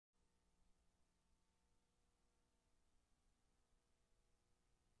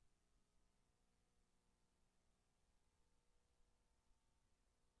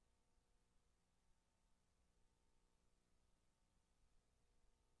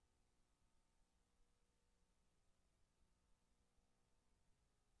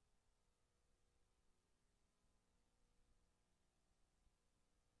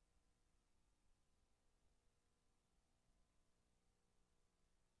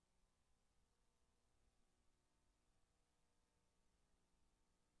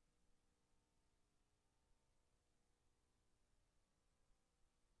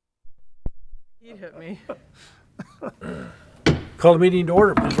He'd hit me. Call the meeting to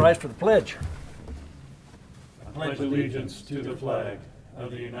order. Please rise for the pledge. I pledge allegiance to the flag of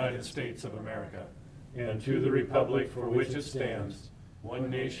the United States of America and to the republic for which it stands,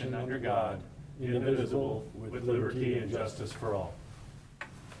 one nation under God, indivisible, with liberty and justice for all.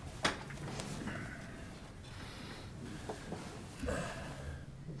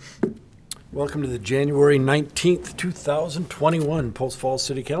 Welcome to the January 19th, 2021 Post Falls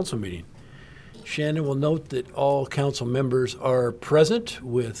City Council meeting. Shannon will note that all council members are present,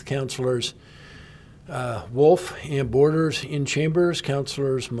 with councilors Wolf and Borders in chambers,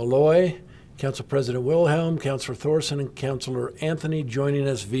 councilors Malloy, Council President Wilhelm, Councilor Thorson, and Councilor Anthony joining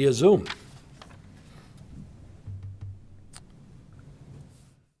us via Zoom.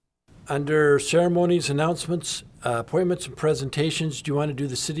 Under ceremonies, announcements, appointments, and presentations, do you want to do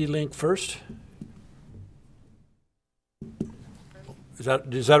the city link first? Is that,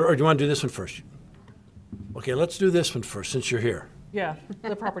 or do you want to do this one first? Okay, let's do this one first, since you're here. Yeah,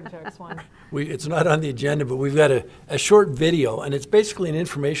 the property tax one. It's not on the agenda, but we've got a short video, and it's basically an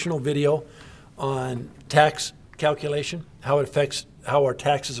informational video on tax calculation, how it affects how our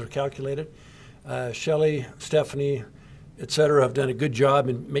taxes are calculated. Shelley, Stephanie, et cetera, have done a good job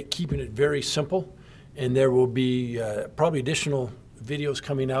in keeping it very simple, and there will be probably additional videos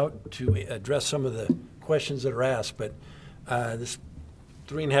coming out to address some of the questions that are asked, but this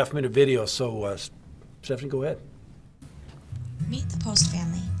 3.5 minute video, so Stephanie, go ahead. Meet the Post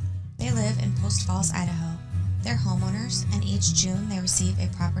family. They live in Post Falls, Idaho. They're homeowners, and each June they receive a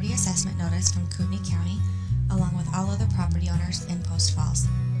property assessment notice from Kootenai County, along with all other property owners in Post Falls.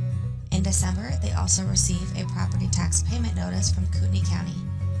 In December, they also receive a property tax payment notice from Kootenai County.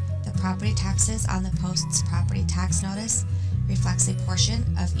 The property taxes on the Post's property tax notice reflects a portion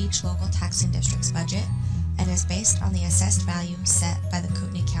of each local taxing district's budget and is based on the assessed value set by the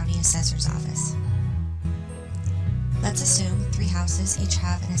Kootenai County Assessor's Office. Let's assume 3 houses each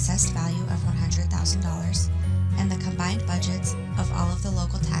have an assessed value of $100,000, and the combined budgets of all of the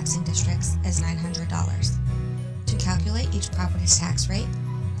local taxing districts is $900. To calculate each property's tax rate,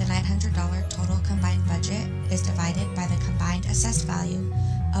 the $900 total combined budget is divided by the combined assessed value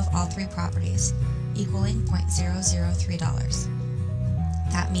of all 3 properties, equaling $0.003.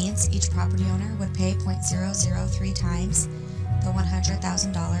 That means each property owner would pay 0.003 times the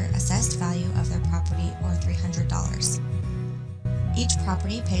 $100,000 assessed value of their property, or $300. Each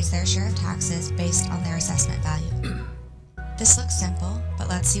property pays their share of taxes based on their assessment value. This looks simple, but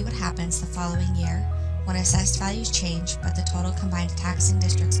let's see what happens the following year when assessed values change but the total combined taxing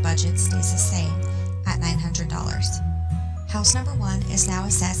district's budget stays the same at $900. House number 1 is now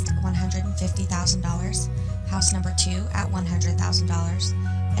assessed at $150,000, house number 2 at $100,000,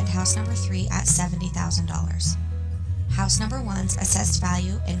 and house number 3 at $70,000. House number 1's assessed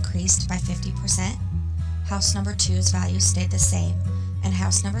value increased by 50%, house number 2's value stayed the same, and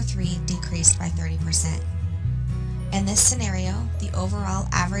house number 3 decreased by 30%. In this scenario, the overall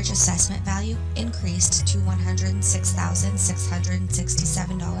average assessment value increased to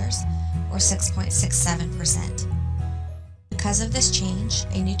 $106,667, or 6.67%. Because of this change,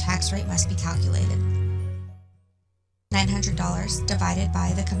 a new tax rate must be calculated. $900 divided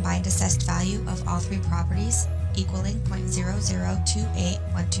by the combined assessed value of all 3 properties, equaling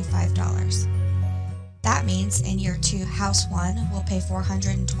 $0.0028125. That means in year 2, house 1 will pay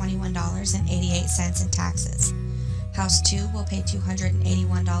 $421.88 in taxes. House 2 will pay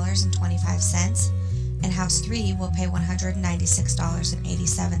 $281.25, and house 3 will pay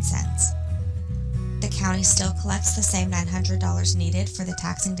 $196.87. The county still collects the same $900 needed for the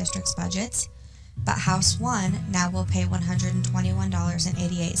taxing district's budgets, but house 1 now will pay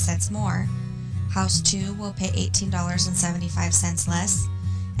 $121.88 more, house 2 will pay $18.75 less,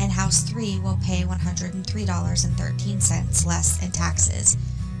 and house 3 will pay $103.13 less in taxes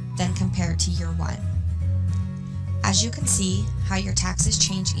than compared to year 1. As you can see, how your taxes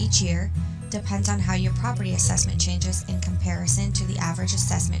change each year depends on how your property assessment changes in comparison to the average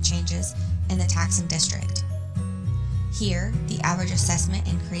assessment changes in the taxing district. Here, the average assessment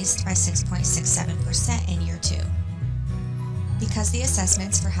increased by 6.67% in year 2. Because the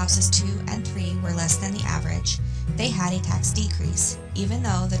assessments for houses 2 and 3 were less than the average, they had a tax decrease, even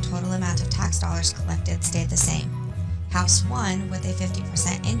though the total amount of tax dollars collected stayed the same. House 1, with a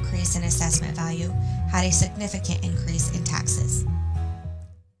 50% increase in assessment value, had a significant increase in taxes.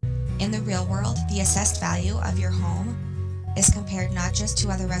 In the real world, the assessed value of your home is compared not just to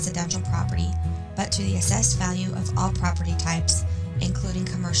other residential property, but to the assessed value of all property types, including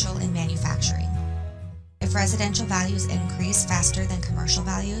commercial and manufacturing. If residential values increase faster than commercial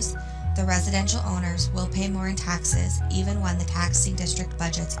values, the residential owners will pay more in taxes even when the taxing district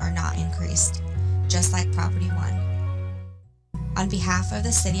budgets are not increased. just like Property One. On behalf of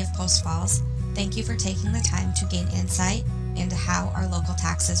the City of Post Falls, thank you for taking the time to gain insight into how our local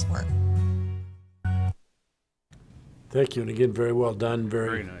taxes work. Thank you, and again, very well done,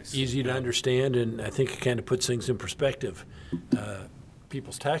 very nice. easy to understand, and I think it kind of puts things in perspective.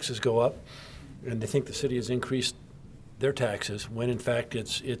 People's taxes go up, and they think the city has increased their taxes, when in fact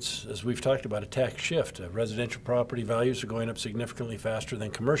it's as we've talked about, a tax shift. Residential property values are going up significantly faster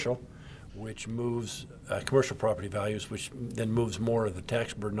than commercial, which moves commercial property values, which then moves more of the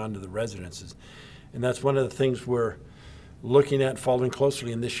tax burden onto the residences. And that's one of the things we're looking at, following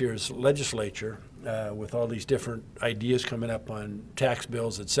closely in this year's legislature, with all these different ideas coming up on tax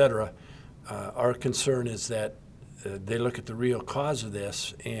bills, et cetera. Our concern is that they look at the real cause of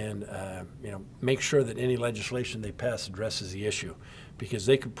this and make sure that any legislation they pass addresses the issue, because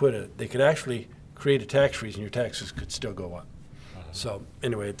they could actually create a tax freeze and your taxes could still go up. So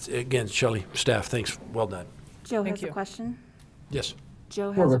anyway, again, Shelley, staff, thanks, well done. Joe Thank has you. a question. Yes.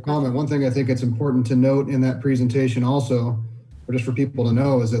 Joe More has of a a comment. question. One thing I think it's important to note in that presentation also, or just for people to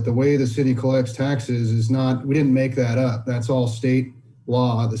know, is that the way the city collects taxes is not, we didn't make that up. That's all state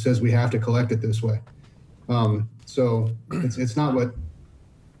law that says we have to collect it this way. So it's not what,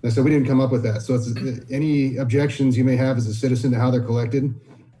 so we didn't come up with that. So it's, any objections you may have as a citizen to how they're collected,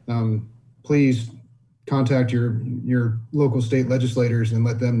 please contact your local state legislators and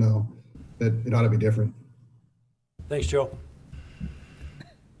let them know that it ought to be different. Thanks, Joe.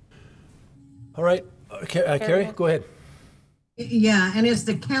 All right, Carrie, go ahead. Yeah, and it's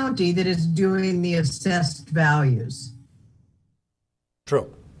the county that is doing the assessed values.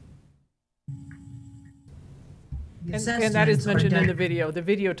 True. The And that is assessments are mentioned in done- the video. The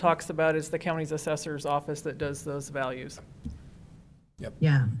video talks about it's the county's assessor's office that does those values.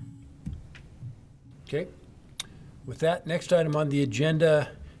 Yeah. Okay. With that, next item on the agenda,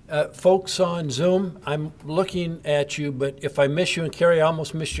 folks on Zoom, I'm looking at you, but if I miss you, and Carrie, I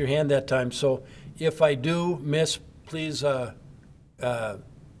almost missed your hand that time, so if I do miss, please let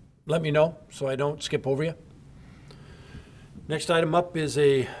me know so I don't skip over you. Next item up is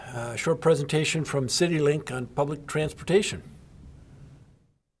a short presentation from CityLink on public transportation.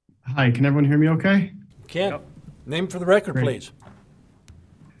 Hi, can everyone hear me okay? Ken, Yep. name for the record, Great. please.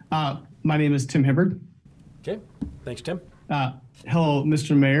 My name is Tim Hibbard. Okay, thanks, Tim. Hello,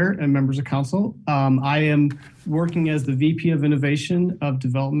 Mr. Mayor and members of council. I am working as the VP of Innovation of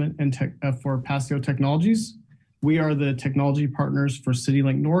Development and Tech for Passio Technologies. We are the technology partners for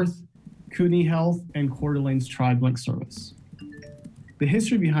CityLink North, Kootenai Health, and Coeur d'Alene's TribeLink service. The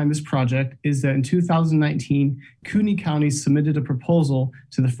history behind this project is that in 2019, Kootenai County submitted a proposal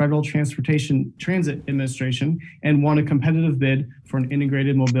to the Federal Transit Administration and won a competitive bid for an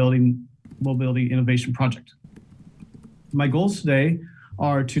integrated mobility innovation project. My goals today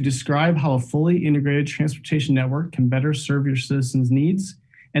are to describe how a fully integrated transportation network can better serve your citizens' needs,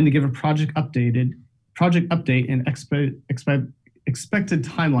 and to give a project update and expected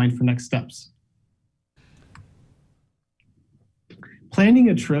timeline for next steps. Planning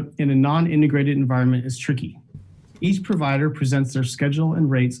a trip in a non-integrated environment is tricky. Each provider presents their schedule and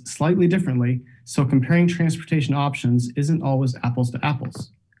rates slightly differently, so comparing transportation options isn't always apples to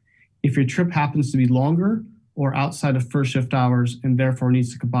apples. If your trip happens to be longer or outside of first shift hours and therefore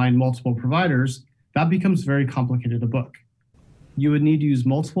needs to combine multiple providers, that becomes very complicated to book. You would need to use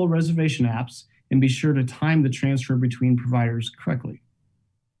multiple reservation apps and be sure to time the transfer between providers correctly.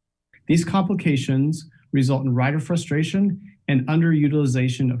 These complications result in rider frustration and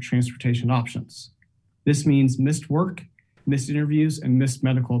underutilization of transportation options. This means missed work, missed interviews, and missed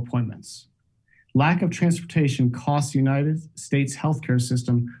medical appointments. Lack of transportation costs the United States healthcare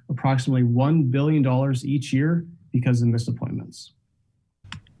system approximately $1 billion each year because of missed appointments.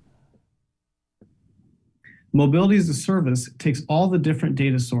 Mobility as a Service takes all the different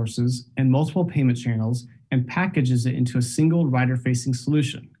data sources and multiple payment channels and packages it into a single rider-facing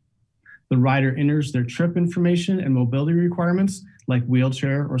solution. The rider enters their trip information and mobility requirements like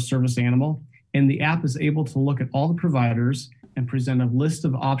wheelchair or service animal, and the app is able to look at all the providers and present a list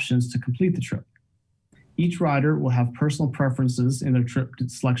of options to complete the trip. Each rider will have personal preferences in their trip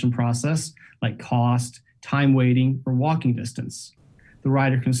selection process, like cost, time waiting, or walking distance. The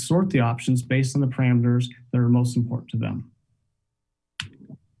rider can sort the options based on the parameters that are most important to them.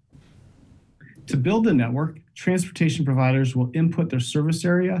 To build the network, transportation providers will input their service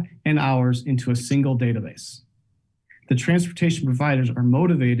area and hours into a single database. The transportation providers are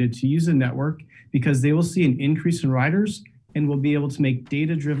motivated to use the network because they will see an increase in riders and will be able to make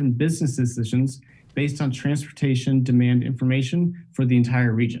data-driven business decisions based on transportation demand information for the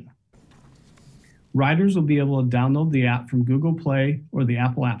entire region. Riders will be able to download the app from Google Play or the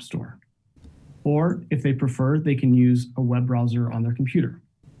Apple App Store. or if they prefer, they can use a web browser on their computer.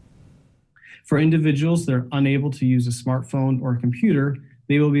 For individuals that are unable to use a smartphone or a computer,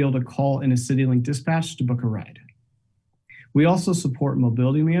 they will be able to call in a CityLink dispatch to book a ride. We also support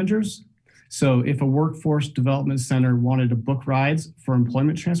mobility managers. So if a workforce development center wanted to book rides for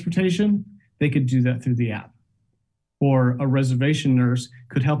employment transportation, they could do that through the app. Or a reservation nurse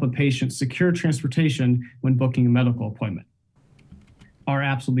could help a patient secure transportation when booking a medical appointment. Our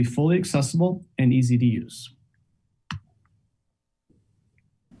apps will be fully accessible and easy to use.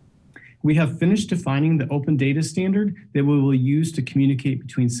 We have finished defining the open data standard that we will use to communicate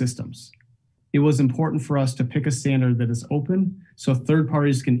between systems. It was important for us to pick a standard that is open so third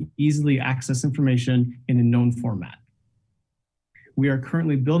parties can easily access information in a known format. We are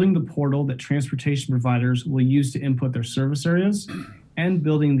currently building the portal that transportation providers will use to input their service areas and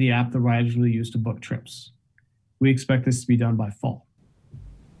building the app the riders will use to book trips. We expect this to be done by fall.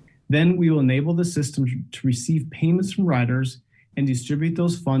 Then we will enable the system to receive payments from riders and distribute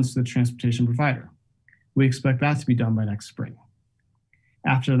those funds to the transportation provider. We expect that to be done by next spring.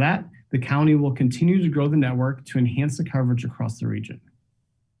 After that, the county will continue to grow the network to enhance the coverage across the region.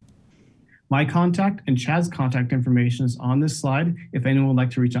 My contact and Chad's contact information is on this slide if anyone would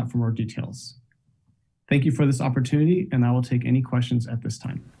like to reach out for more details. Thank you for this opportunity, and I will take any questions at this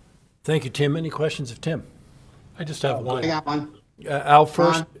time. Thank you, Tim. Any questions of Tim? I just have one. I got one. Al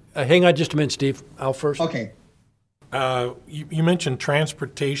first. Hang on just a minute, Steve. Al first. Okay. You mentioned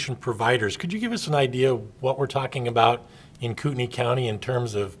transportation providers. Could you give us an idea of what we're talking about in Kootenai County in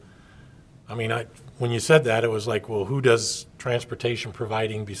terms of, when you said that, it was like, well, who does transportation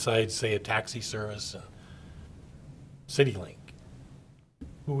providing besides, say, a taxi service and CityLink?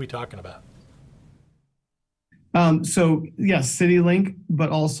 Who are we talking about? So yes, CityLink, but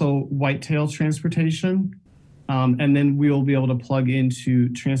also Whitetail Transportation. And then we will be able to plug into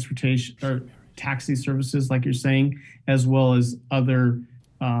transportation or taxi services, like you're saying, as well as other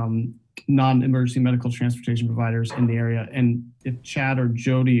non-emergency medical transportation providers in the area. And if Chad or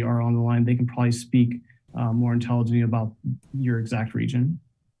Jody are on the line, they can probably speak more intelligently about your exact region.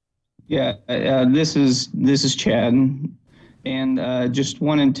 Yeah, this is Chad, and just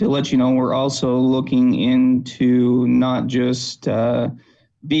wanted to let you know we're also looking into not just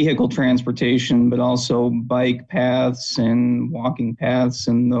vehicle transportation, but also bike paths and walking paths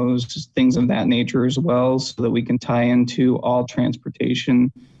and those things of that nature as well, so that we can tie into all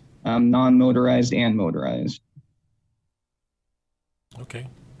transportation, non-motorized and motorized. Okay.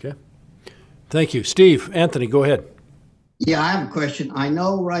 Okay. Thank you. Steve, Anthony, go ahead. Yeah, I have a question. I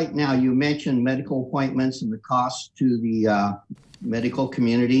know right now you mentioned medical appointments and the cost to the medical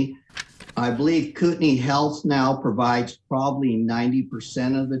community. I believe Kootenai Health now provides probably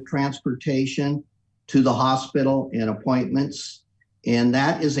 90% of the transportation to the hospital and appointments. And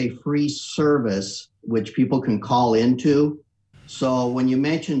that is a free service which people can call into. So when you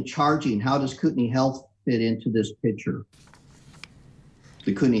mention charging, how does Kootenai Health fit into this picture?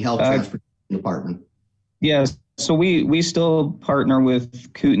 The Kootenai Health Transportation Department. Yes, so we still partner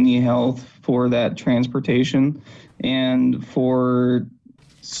with Kootenai Health for that transportation, and for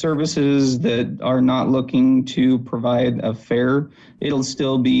services that are not looking to provide a fare, it'll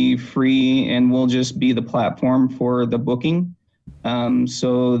still be free, and we'll just be the platform for the booking.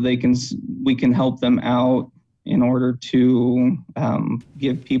 So we can help them out in order to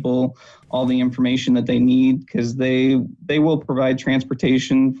give people all the information that they need, because they will provide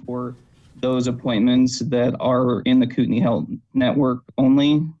transportation for those appointments that are in the Kootenai Health Network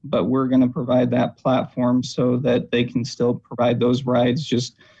only, but we're going to provide that platform so that they can still provide those rides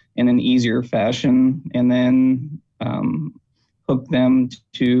just in an easier fashion, and then hook them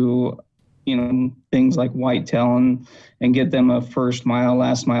to things like Whitetail and get them a first mile,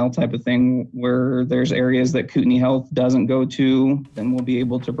 last mile type of thing, where there's areas that Kootenai Health doesn't go to, then we'll be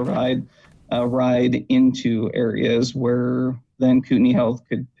able to provide a ride into areas where then Kootenai Health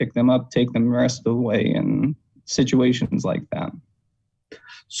could pick them up, take them the rest of the way, and situations like that.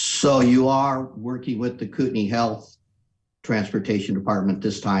 So you are working with the Kootenai Health Transportation Department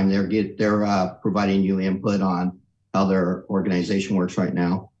this time. They're providing you input on how their organization works right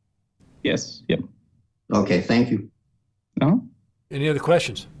now. Yes. Yep. Okay. Thank you. No. Any other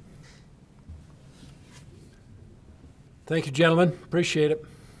questions? Thank you, gentlemen. Appreciate it.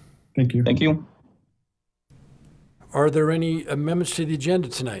 Thank you. Thank you. Are there any amendments to the agenda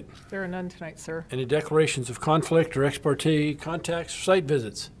tonight? There are none tonight, sir. Any declarations of conflict or ex parte contacts or site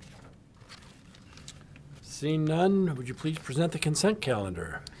visits? Seeing none, would you please present the consent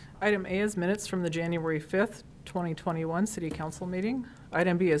calendar? Item A is minutes from the January 5th, 2021 City Council meeting.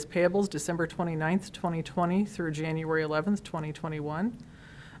 Item B is payables December 29th, 2020 through January 11th, 2021.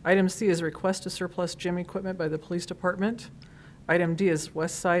 Item C is request to surplus gym equipment by the police department. Item D is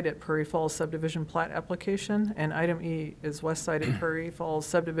West Side at Prairie Falls subdivision plat application. And item E is West Side at Prairie Falls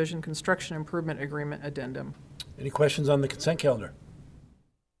subdivision construction improvement agreement addendum. Any questions on the consent calendar?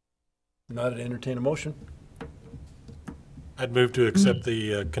 Not, to entertain a motion. I'd move to accept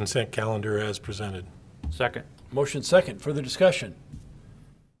the consent calendar as presented. Second. Motion second. Further discussion?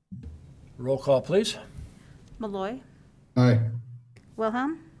 Roll call, please. Malloy, Aye.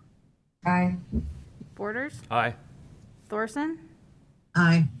 Wilhelm, Aye. Borders, Aye. Thorson,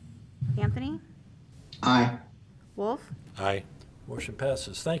 Aye. Anthony, Aye. Wolf. Aye. Motion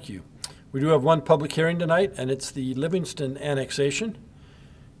passes. Thank you. We do have one public hearing tonight, and it's the Livingston annexation.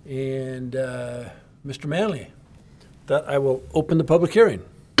 And Mr. Manley, that I will open the public hearing.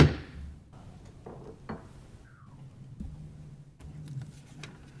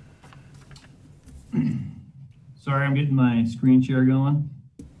 Sorry, I'm getting my screen share going.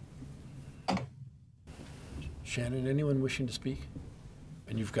 Shannon, anyone wishing to speak?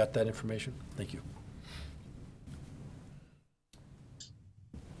 And you've got that information? Thank you.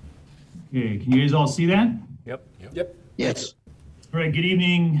 Okay, can you guys all see that? Yep. Yep. Yes. All right, good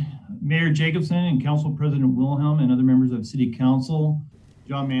evening, Mayor Jacobson and Council President Wilhelm and other members of City Council.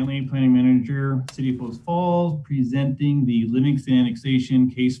 John Manley, Planning Manager, City of Post Falls, presenting the Livingston annexation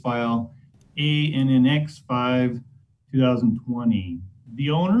case file ANNX 5 2020. The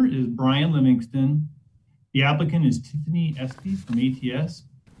owner is Brian Livingston. The applicant is Tiffany Espy from ATS.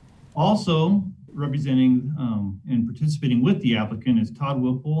 Also representing and participating with the applicant is Todd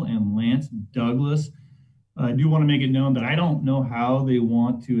Whipple and Lance Douglas. I do want to make it known that I don't know how they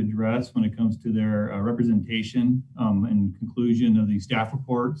want to address when it comes to their representation and conclusion of the staff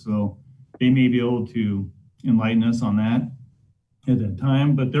report. So they may be able to enlighten us on that at that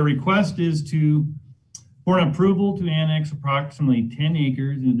time. But their request is for an approval to annex approximately 10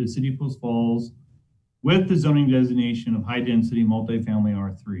 acres into the City of Post Falls with the zoning designation of high-density multifamily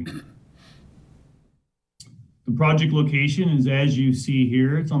R3. The project location is, as you see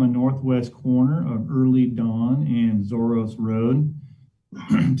here, it's on the northwest corner of Early Dawn and Zoros Road.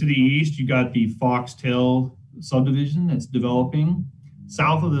 To the east, you got the Foxtail subdivision that's developing.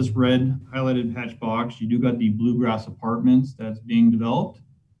 South of this red highlighted patch box, you do got the Bluegrass Apartments that's being developed.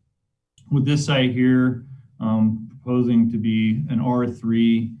 With this site here, proposing to be an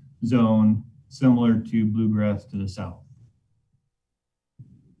R3 zone similar to Bluegrass to the south.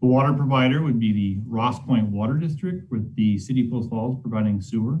 The water provider would be the Ross Point Water District, with the City of Post Falls providing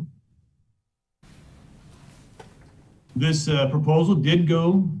sewer. This proposal did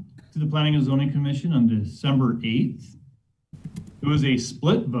go to the Planning and Zoning Commission on December 8th. It was a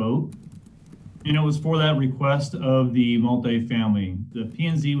split vote, and it was for that request of the multifamily. The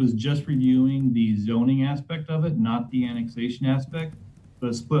P&Z was just reviewing the zoning aspect of it, not the annexation aspect.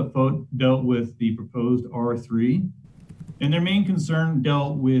 The split vote dealt with the proposed R3. And their main concern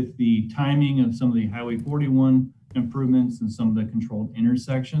dealt with the timing of some of the Highway 41 improvements and some of the controlled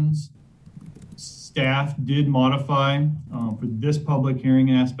intersections. Staff did modify for this public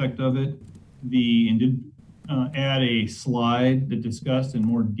hearing aspect of it, and did add a slide that discussed in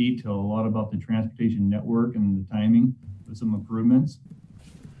more detail a lot about the transportation network and the timing of some improvements.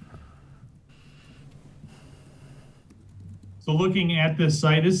 So looking at this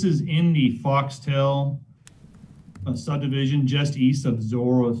site, this is in the Foxtail subdivision just east of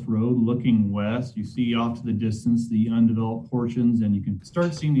Zoros Road, looking west. You see off to the distance the undeveloped portions, and you can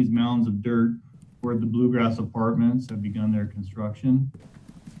start seeing these mounds of dirt where the Bluegrass Apartments have begun their construction.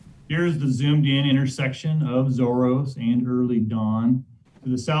 Here's the zoomed in intersection of Zoros and Early Dawn. To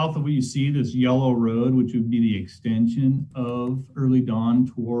the south of what you see, this yellow road, which would be the extension of Early Dawn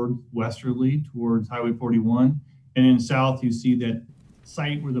toward westerly, towards Highway 41. And in south, you see that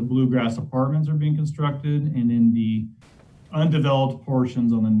site where the Bluegrass Apartments are being constructed, and in the undeveloped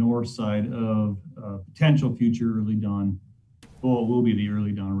portions on the north side of potential future Early Dawn, well, it will be the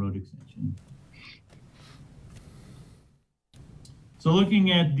Early Dawn Road extension. So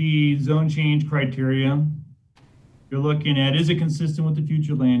looking at the zone change criteria, you're looking at, is it consistent with the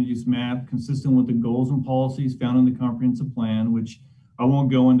future land use map, consistent with the goals and policies found in the comprehensive plan, which I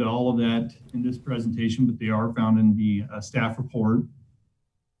won't go into all of that in this presentation, but they are found in the staff report.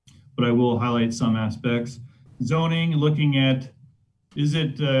 But I will highlight some aspects. Zoning, looking at, is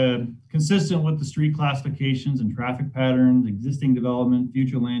it consistent with the street classifications and traffic patterns, existing development,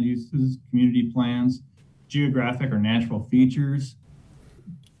 future land uses, community plans, geographic or natural features.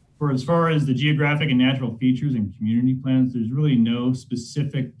 For as far as the geographic and natural features and community plans, there's really no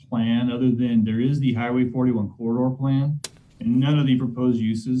specific plan other than there is the Highway 41 corridor plan, and none of the proposed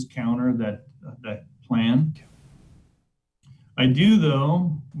uses counter that plan. I do,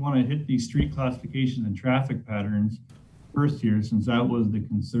 though, want to hit these street classifications and traffic patterns first here, since that was the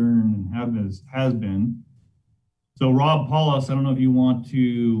concern and has been. So Rob Paulus, I don't know if you want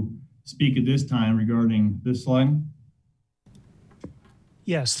to speak at this time regarding this slide.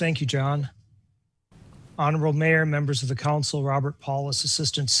 Yes, thank you, John. Honorable Mayor, members of the council, Robert Paulus,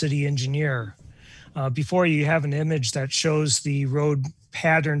 Assistant City Engineer. Before you have an image that shows the road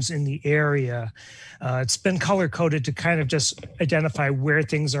patterns in the area. It's been color coded to kind of just identify where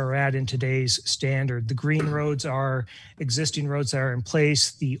things are at in today's standard. The green roads are existing roads that are in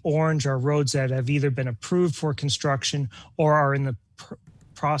place. The orange are roads that have either been approved for construction or are in the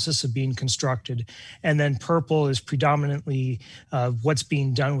process of being constructed. And then purple is predominantly what's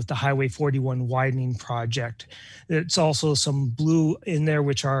being done with the Highway 41 widening project. It's also some blue in there,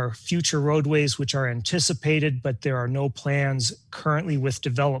 which are future roadways, which are anticipated, but there are no plans currently with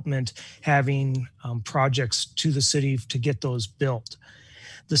development having projects to the city to get those built.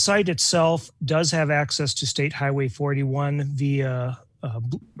 The site itself does have access to State Highway 41 via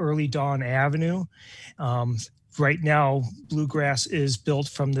Early Dawn Avenue. Right now, Bluegrass is built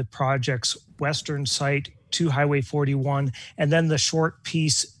from the project's western site to Highway 41, and then the short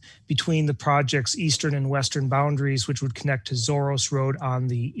piece between the project's eastern and western boundaries, which would connect to Zoros Road on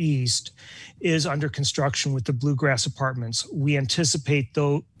the east, is under construction with the Bluegrass Apartments. We anticipate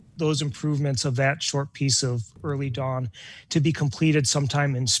those improvements of that short piece of Early Dawn to be completed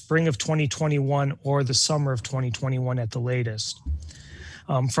sometime in spring of 2021 or the summer of 2021 at the latest.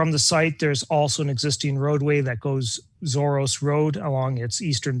 From the site, there's also an existing roadway that goes Zoros Road along its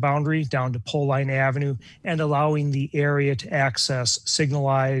eastern boundary down to Poline Avenue and allowing the area to access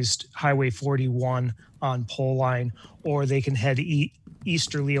signalized Highway 41 on Poline, or they can head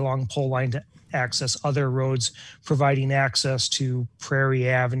easterly along Poline to access other roads, providing access to Prairie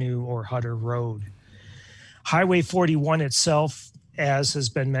Avenue or Hutter Road. Highway 41 itself, as has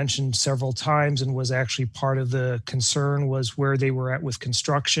been mentioned several times and was actually part of the concern, was where they were at with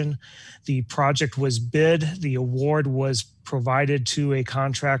construction. The project was bid. The award was provided to a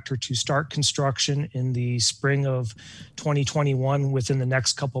contractor to start construction in the spring of 2021 within the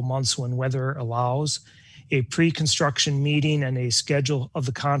next couple months when weather allows. A pre-construction meeting and a schedule of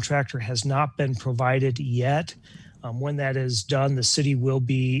the contractor has not been provided yet. When that is done, the city will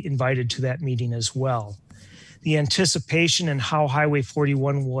be invited to that meeting as well. The anticipation and how Highway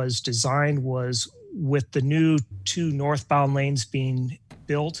 41 was designed was with the new 2 northbound lanes being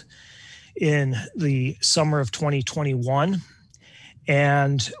built in the summer of 2021.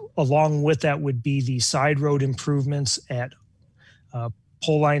 And along with that would be the side road improvements at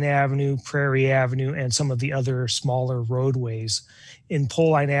Poline Avenue, Prairie Avenue, and some of the other smaller roadways. In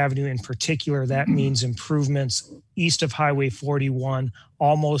Poline Avenue in particular, that means improvements east of Highway 41,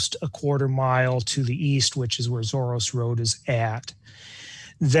 almost a quarter mile to the east, which is where Zoros Road is at.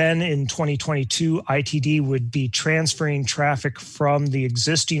 Then in 2022, ITD would be transferring traffic from the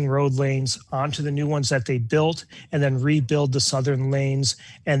existing road lanes onto the new ones that they built, and then rebuild the southern lanes,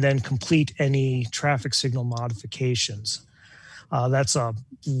 and then complete any traffic signal modifications. That's a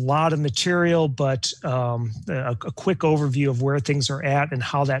lot of material, but a quick overview of where things are at and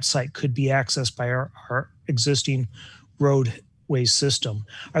how that site could be accessed by our existing roadway system.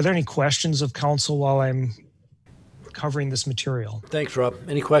 Are there any questions of council while I'm covering this material? Thanks, Rob.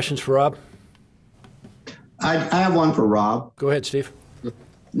 Any questions for Rob? I have one for Rob. Go ahead, Steve.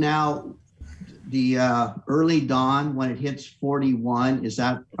 Now, the Early Dawn, when it hits 41,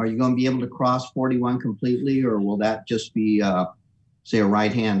 are you going to be able to cross 41 completely, or will that just be say a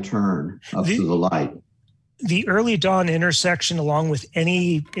right-hand turn up to the light? The Early Dawn intersection, along with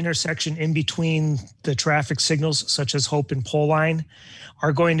any intersection in between the traffic signals, such as Hope and Poline,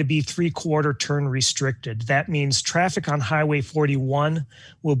 are going to be 3/4 turn restricted. That means traffic on Highway 41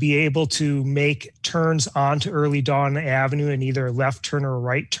 will be able to make turns onto Early Dawn Avenue in either a left turn or a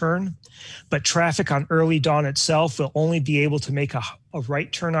right turn. But traffic on Early Dawn itself will only be able to make a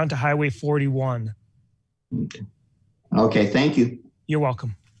right turn onto Highway 41. Okay, thank you. You're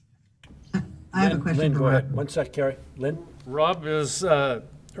welcome. I have a question. Lynn, go ahead. One sec, Carrie. Lynn? Rob, is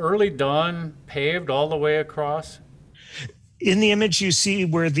Early Dawn paved all the way across? In the image you see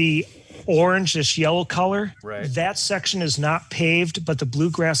where the orange, this yellow color, right, that section is not paved, but the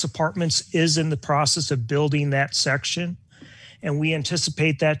Bluegrass Apartments is in the process of building that section. And we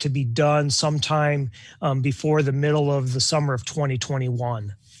anticipate that to be done sometime before the middle of the summer of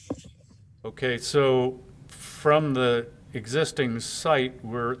 2021. Okay, so from the existing site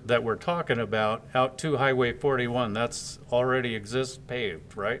that we're talking about out to Highway 41, that's already exists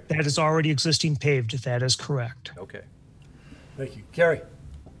paved, right? That is already existing paved. That is correct. Okay. Thank you. Carrie?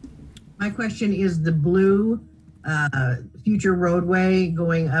 My question is, the blue future roadway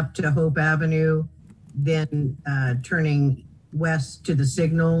going up to Hope Avenue, then turning west to the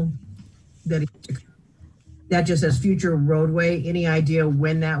signal. That just says future roadway. Any idea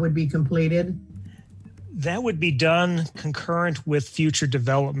when that would be completed? That would be done concurrent with future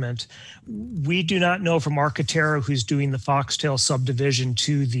development. We do not know from Arcatera, who's doing the Foxtail subdivision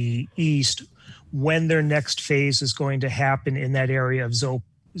to the east, when their next phase is going to happen in that area of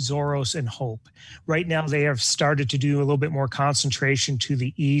Zoros and Hope. Right now, they have started to do a little bit more concentration to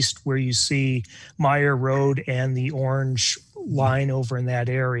the east, where you see Meyer Road and the orange line over in that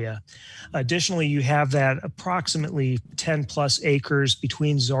area. Additionally, you have that approximately 10 plus acres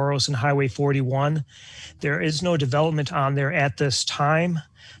between Zoros and Highway 41. There is no development on there at this time.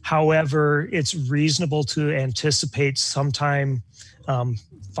 However, it's reasonable to anticipate sometime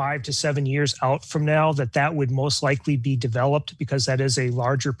 5 to 7 years out from now that would most likely be developed, because that is a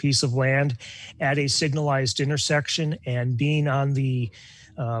larger piece of land at a signalized intersection, and being on the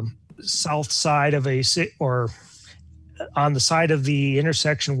south side of on the side of the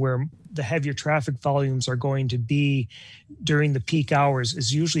intersection where the heavier traffic volumes are going to be during the peak hours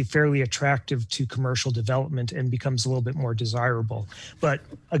is usually fairly attractive to commercial development and becomes a little bit more desirable. But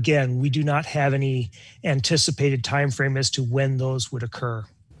again, we do not have any anticipated time frame as to when those would occur.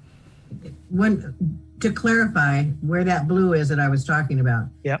 To clarify where that blue is that I was talking about.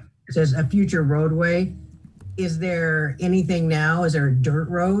 Yep. It says a future roadway. Is there anything now? Is there a dirt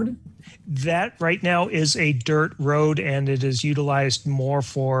road? That right now is a dirt road, and it is utilized more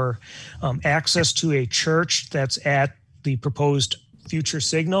for access to a church that's at the proposed future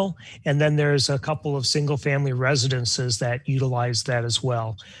signal. And then there's a couple of single family residences that utilize that as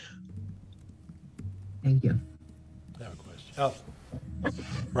well. Thank you. I have a question.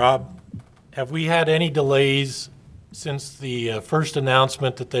 Rob, have we had any delays since the first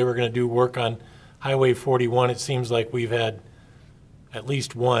announcement that they were going to do work on Highway 41? It seems like we've had at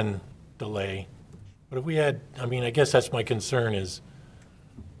least one delay. But if we had, I guess that's my concern is,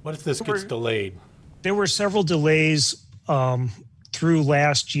 what if this gets delayed? There were several delays through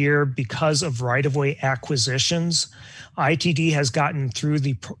last year because of right-of-way acquisitions. ITD has gotten through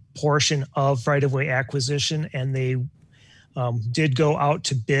the portion of right-of-way acquisition, and they did go out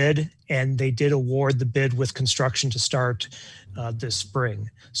to bid, and they did award the bid with construction to start this spring.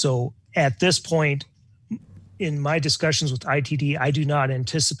 So at this point, in my discussions with ITD, I do not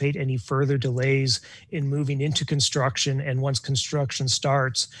anticipate any further delays in moving into construction. And once construction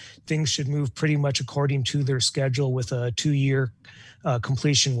starts, things should move pretty much according to their schedule with a 2-year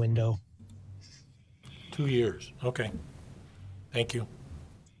completion window. 2 years. Okay. Thank you.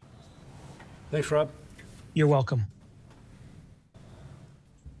 Thanks, Rob. You're welcome.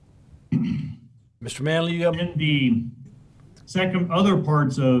 Mr. Manley, you have in the second other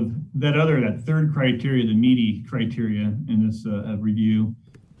parts of that third criteria, the meaty criteria in this review,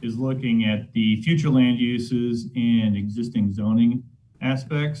 is looking at the future land uses and existing zoning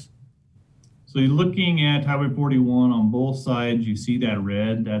aspects. So you're looking at Highway 41 on both sides. You see that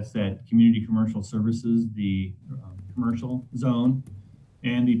red, that's that community commercial services, the commercial zone.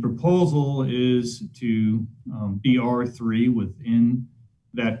 And the proposal is to be R3 within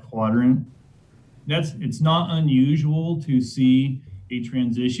that quadrant. It's not unusual to see a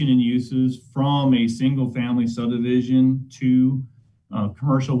transition in uses from a single family subdivision to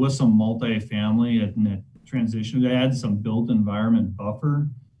commercial with some multifamily, and that transition that adds some built environment buffer.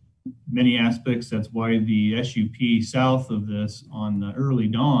 Many aspects, that's why the SUP south of this on Early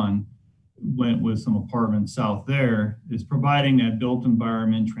Dawn went with some apartments south there, is providing that built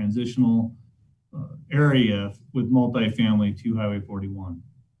environment transitional area with multifamily to Highway 41.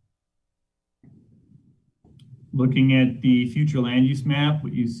 Looking at the future land use map,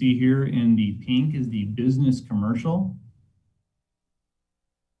 what you see here in the pink is the business commercial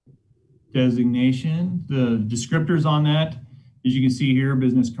designation. The descriptors on that, as you can see here,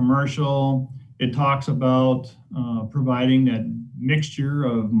 business commercial, it talks about providing that mixture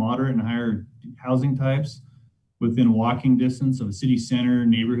of moderate and higher housing types within walking distance of a city center,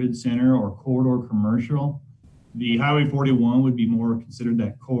 neighborhood center, or corridor commercial. The Highway 41 would be more considered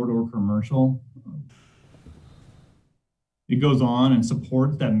that corridor commercial. It goes on and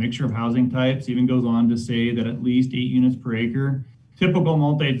supports that mixture of housing types, even goes on to say that at least 8 units per acre. Typical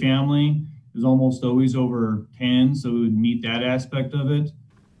multifamily is almost always over 10, so it would meet that aspect of it.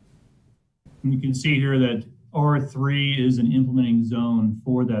 And you can see here that R3 is an implementing zone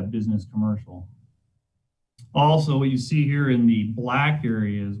for that business commercial. Also, what you see here in the black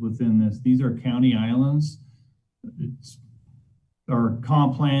areas within this, these are county islands. Our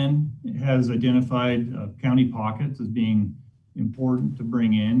comp plan has identified county pockets as being important to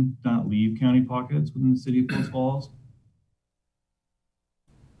bring in, not leave county pockets within the city of Post Falls.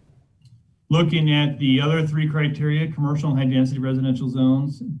 Looking at the other three criteria, commercial and high density residential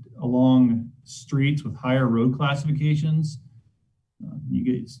zones along streets with higher road classifications. You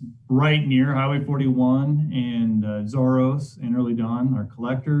get right near Highway 41 and Zoros and Early Dawn are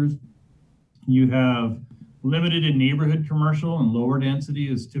collectors. You have limited in neighborhood commercial, and lower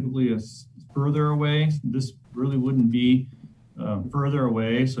density is typically further away. This really wouldn't be further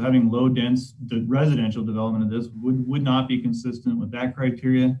away. So having low dense residential development of this would not be consistent with that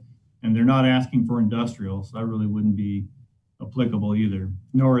criteria. And they're not asking for industrial, so that really wouldn't be applicable either,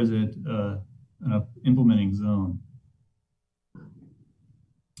 nor is it an implementing zone.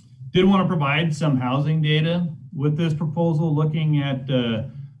 Did want to provide some housing data with this proposal, looking at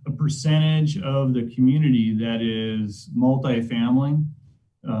a percentage of the community that is multifamily.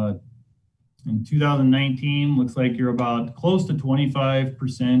 In 2019, looks like you're about close to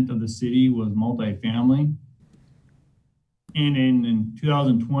 25% of the city was multifamily. And in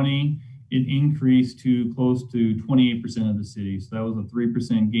 2020, it increased to close to 28% of the city. So that was a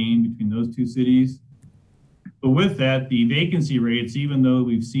 3% gain between those two cities. But with that, the vacancy rates, even though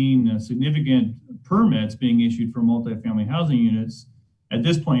we've seen significant permits being issued for multifamily housing units, at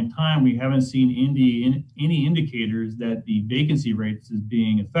this point in time, we haven't seen any indicators that the vacancy rates is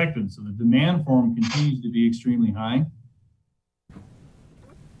being affected. So the demand for them continues to be extremely high.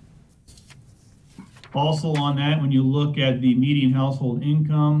 Also on that, when you look at the median household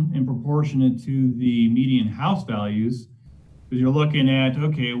income and proportionate to the median house values, because you're looking at,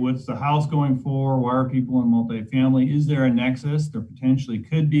 okay, what's the house going for? Why are people in multifamily? Is there a nexus? There potentially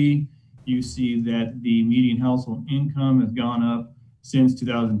could be. You see that the median household income has gone up since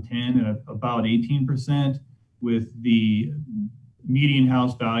 2010 at about 18%, with the median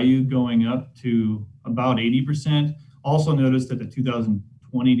house value going up to about 80%. Also notice that the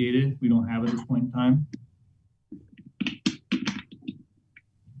 2020 data we don't have at this point in time.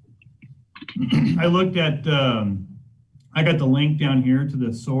 I looked at, I got the link down here to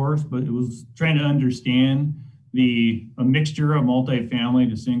the source, but it was trying to understand a mixture of multifamily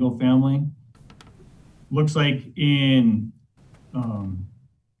to single family. Looks like in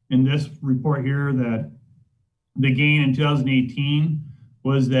this report here that the gain in 2018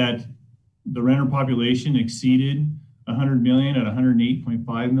 was that the renter population exceeded 100 million at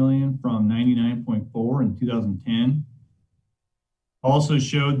 108.5 million from 99.4 in 2010. Also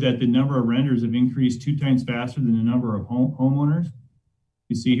showed that the number of renters have increased 2 times faster than the number of homeowners.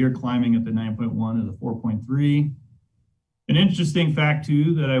 You see here climbing at the 9.1 to the 4.3. An interesting fact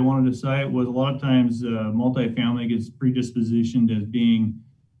too that I wanted to cite was a lot of times multifamily gets predispositioned as being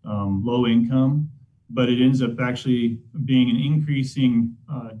low income, but it ends up actually being an increasing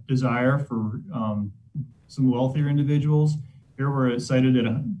desire for some wealthier individuals. Here we're cited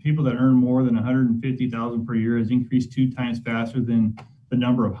that people that earn more than 150,000 per year has increased 2 times faster than the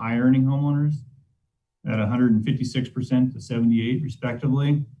number of high earning homeowners at 156% to 78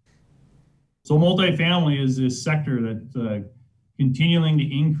 respectively. So multifamily is this sector that's continuing to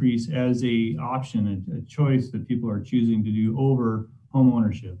increase as a option, a choice that people are choosing to do over home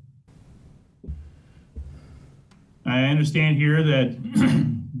ownership. I understand here that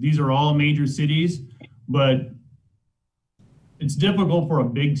these are all major cities, but it's difficult for a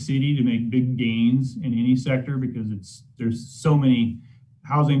big city to make big gains in any sector because there's so many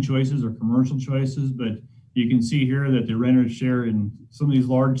housing choices or commercial choices, but you can see here that the renter share in some of these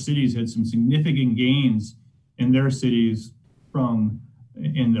large cities had some significant gains in their cities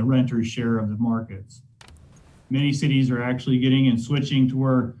in the renter share of the markets. Many cities are actually getting and switching to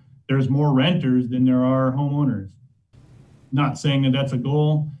where there's more renters than there are homeowners. Not saying that that's a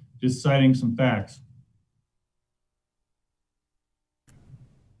goal, just citing some facts.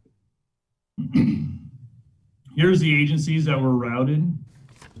 Here's the agencies that were routed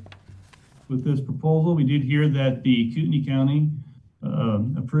with this proposal. We did hear that the Kootenai County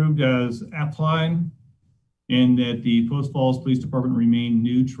approved as applied, and that the Post Falls Police Department remained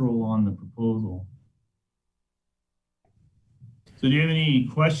neutral on the proposal. So do you have any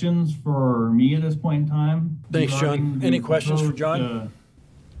questions for me at this point in time? Thanks, John. Any questions for John?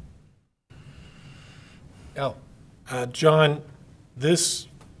 John, this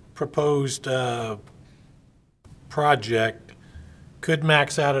proposed project could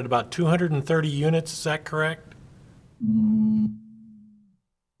max out at about 230 units, is that correct?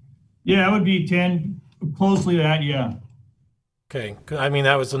 Yeah, it would be 10, closely to that, yeah. Okay, I mean,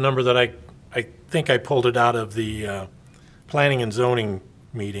 that was the number that I think I pulled it out of the planning and zoning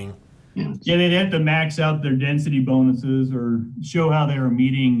meeting. Yeah, they'd have to max out their density bonuses or show how they were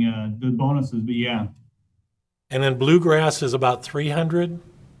meeting the bonuses, but yeah. And then Bluegrass is about 300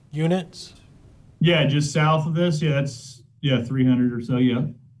 units? Yeah, just south of this, yeah, that's, 300 or so, yeah.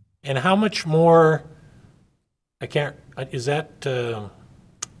 And how much more, is that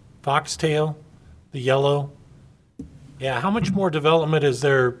Foxtail, the yellow? Yeah, how much more development is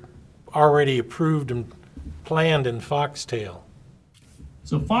there already approved and planned in Foxtail?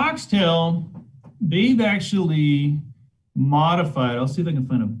 So Foxtail, they've actually modified, I'll see if I can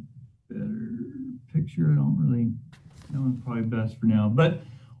find a better picture. I don't really, that one's probably best for now. But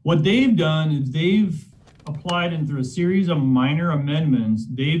what they've done is they've applied and through a series of minor amendments,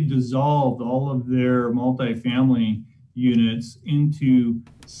 they've dissolved all of their multifamily units into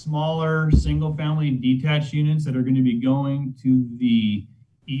smaller single-family detached units that are going to be going to the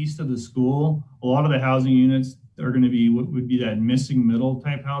east of the school. A lot of the housing units are going to be what would be that missing middle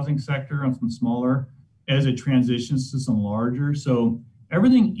type housing sector on some smaller as it transitions to some larger. So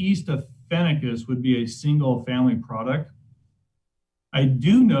everything east of Fennicus would be a single family product. I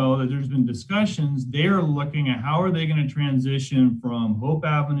do know that there's been discussions, they're looking at how are they going to transition from Hope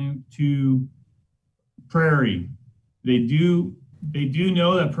Avenue to Prairie. They do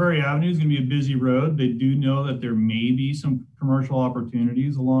know that Prairie Avenue is going to be a busy road. They do know that there may be some commercial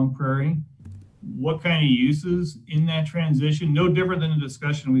opportunities along Prairie. What kind of uses in that transition? No different than the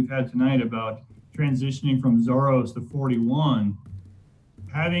discussion we've had tonight about transitioning from Zoros to 41.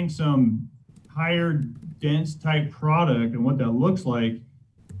 Having some higher dense type product and what that looks like,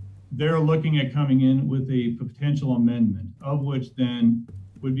 they're looking at coming in with a potential amendment, of which then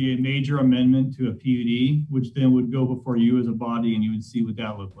would be a major amendment to a PUD, which then would go before you as a body and you would see what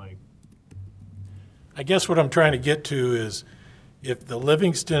that looked like. I guess what I'm trying to get to is if the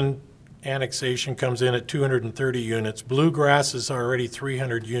Livingston annexation comes in at 230 units, Bluegrass is already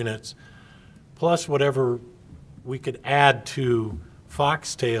 300 units, plus whatever we could add to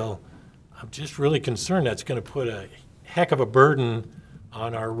Foxtail, I'm just really concerned that's going to put a heck of a burden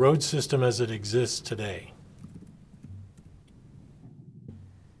on our road system as it exists today.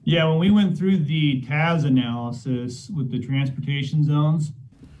 Yeah, when we went through the TAS analysis with the transportation zones,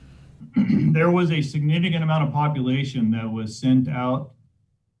 there was a significant amount of population that was sent out.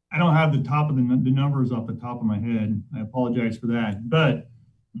 I don't have the top of the numbers off the top of my head. I apologize for that. But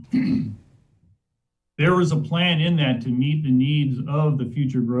there was a plan in that to meet the needs of the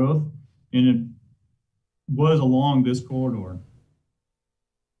future growth, and it was along this corridor.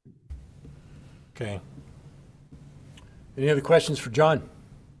 Okay. Any other questions for John?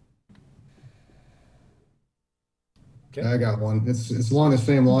 Okay. I got one. It's along the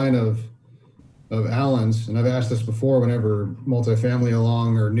same line of Allen's, and I've asked this before whenever multifamily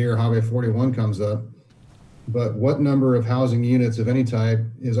along or near Highway 41 comes up. But what number of housing units of any type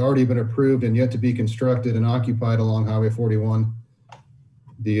has already been approved and yet to be constructed and occupied along Highway 41?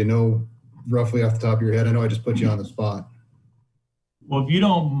 Do you know roughly off the top of your head? I know I just put you on the spot. Well, if you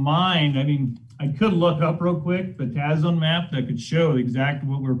don't mind, I mean, I could look up real quick the TAS zone map that could show exactly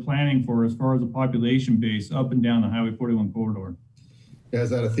what we're planning for as far as the population base up and down the Highway 41 corridor. Yeah, is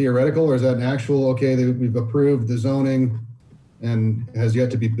that a theoretical or is that an actual, okay, we've approved the zoning and has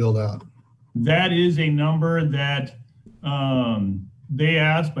yet to be built out? That is a number that they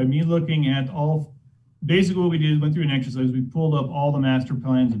asked by me looking at all. Basically what we did is went through an exercise. We pulled up all the master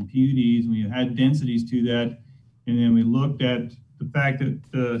plans and PUDs, and we had densities to that. And then we looked at the fact that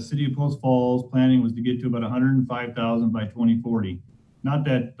the city of Post Falls planning was to get to about 105,000 by 2040. Not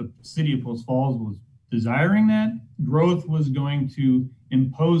that the city of Post Falls was desiring that. Growth was going to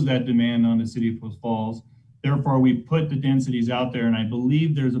impose that demand on the city of Post Falls. Therefore, we put the densities out there, and I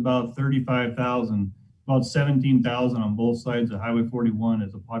believe there's about 35,000, about 17,000 on both sides of Highway 41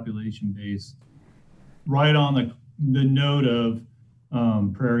 as a population base, right on the node of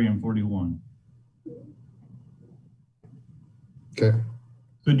Prairie and 41. Okay.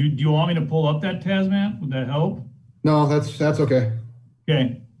 So do you want me to pull up that TAS map? Would that help? No, that's okay.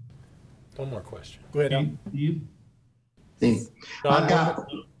 Okay. One more question. Go ahead, Steve.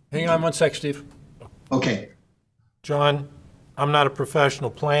 Hang on one sec, Steve. Okay. John, I'm not a professional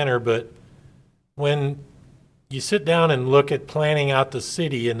planner, but when you sit down and look at planning out the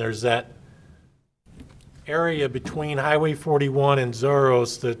city and there's that area between Highway 41 and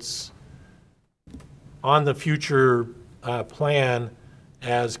Zoros that's on the future plan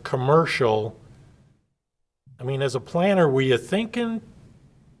as commercial, I mean, as a planner, were you thinking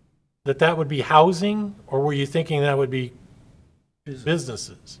that that would be housing, or were you thinking that would be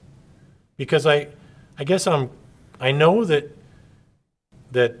businesses? Because I guess I know that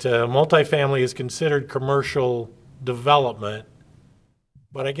multifamily is considered commercial development,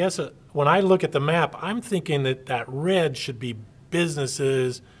 but I guess when I look at the map, I'm thinking that red should be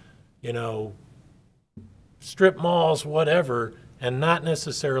businesses, you know, strip malls, whatever, and not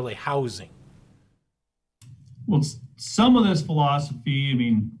necessarily housing? Well, some of this philosophy, I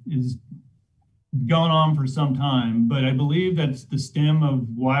mean, is going on for some time, but I believe that's the stem of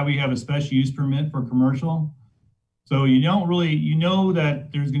why we have a special use permit for commercial. So you don't really, you know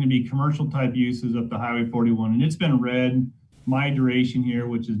that there's going to be commercial type uses up the Highway 41, and it's been read my duration here,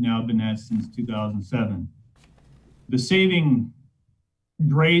 which has now been that since 2007. The saving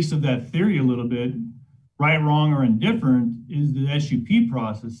grace of that theory a little bit, right, wrong, or indifferent, is the SUP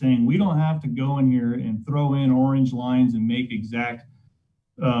process, saying we don't have to go in here and throw in orange lines and make exact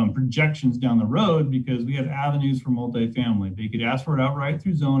projections down the road, because we have avenues for multifamily. They could ask for it outright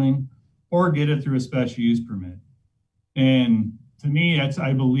through zoning or get it through a special use permit. And to me, that's,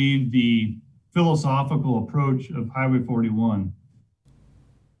 I believe, the philosophical approach of Highway 41.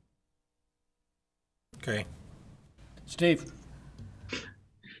 Okay. Steve?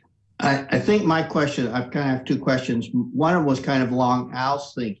 I think my question, I kind of have two questions. One of them was kind of along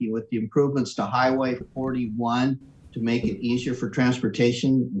Al's thinking with the improvements to Highway 41 to make it easier for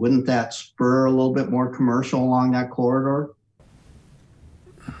transportation. Wouldn't that spur a little bit more commercial along that corridor?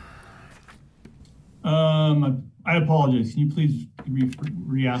 I apologize. Can you please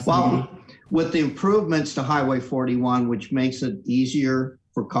re-ask? Well, with the improvements to Highway 41, which makes it easier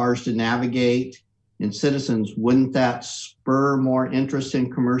for cars to navigate and citizens, wouldn't that spur more interest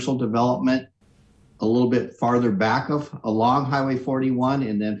in commercial development a little bit farther back along Highway 41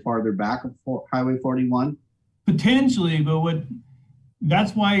 and then farther back of Highway 41? Potentially, but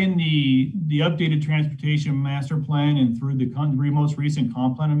that's why in the updated transportation master plan and through the most recent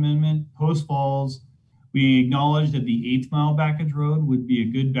comp plan amendment, Post Falls, we acknowledged that the 8th mile backage road would be a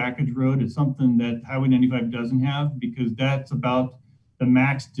good backage road. It's something that Highway 95 doesn't have, because that's about the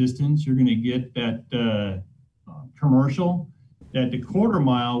max distance you're going to get that commercial. That the quarter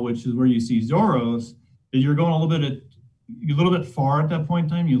mile, which is where you see Zoros, that you're going a little bit far at that point in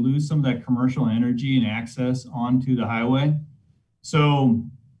time. You lose some of that commercial energy and access onto the highway. So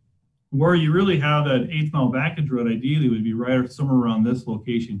where you really have that 8th mile backage road ideally would be right somewhere around this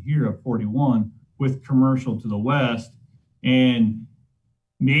location here at 41, with commercial to the west. And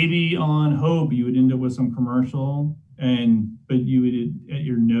maybe on Hope, you would end up with some commercial, but you would, at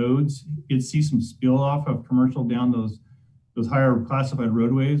your nodes, you'd see some spill off of commercial down those higher classified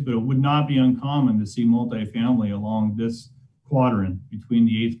roadways, but it would not be uncommon to see multifamily along this quadrant between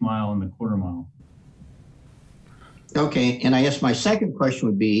the 8th mile and the quarter mile. Okay, and I guess my second question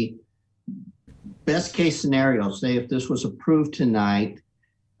would be, best case scenario, say if this was approved tonight,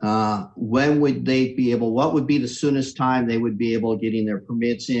 when would they be able, what would be the soonest time they would be able getting their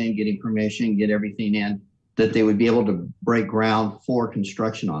permits in, getting permission, get everything in, that they would be able to break ground for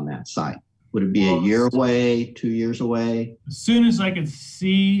construction on that site? Would it be a year away, 2 years away? As soon as I could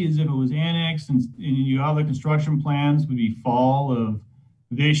see is if it was annexed and you have the construction plans, would be fall of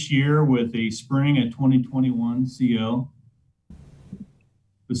this year with a spring at 2021 CO.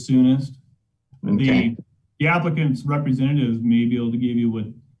 The soonest. Okay. The applicant's representatives may be able to give you what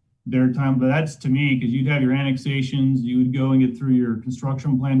their time, but that's to me, because you'd have your annexations, you would go and get through your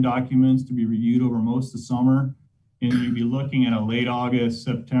construction plan documents to be reviewed over most of summer, and you'd be looking at a late August,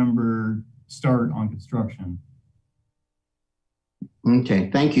 September start on construction. Okay,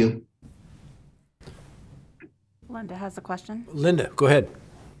 thank you. Linda has a question. Linda, go ahead.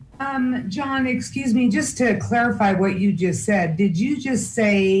 John, excuse me, just to clarify what you just said, did you just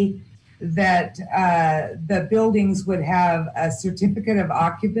say that the buildings would have a certificate of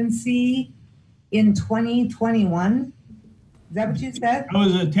occupancy in 2021? Is that what you said? I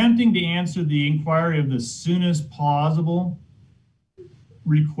was attempting to answer the inquiry of the soonest plausible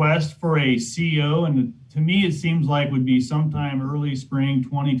request for a CO, and to me it seems like would be sometime early spring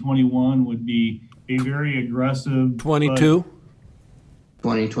 2021 would be a very aggressive. 22?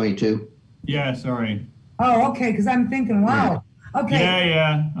 2022. Yeah, sorry. Oh, okay, because I'm thinking, wow. Okay.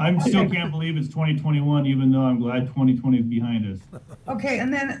 Yeah. I still can't believe it's 2021, even though I'm glad 2020 is behind us. Okay,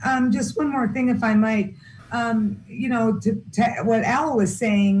 and then just one more thing, if I might. To what Al was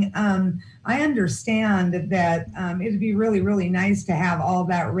saying, I understand that it'd be really, really nice to have all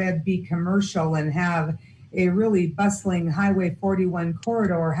that red be commercial and have a really bustling Highway 41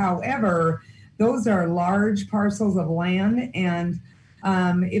 corridor. However, those are large parcels of land, and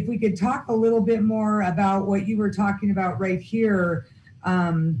if we could talk a little bit more about what you were talking about right here,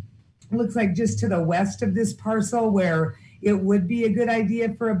 looks like just to the west of this parcel where it would be a good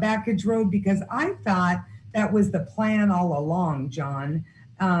idea for a backage road, because I thought that was the plan all along, John.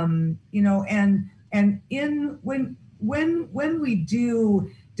 And when we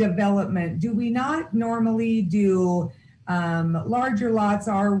do development, do we not normally do larger lots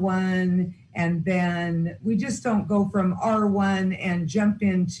R1, and then we just don't go from R1 and jump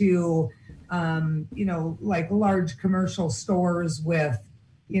into, like large commercial stores with,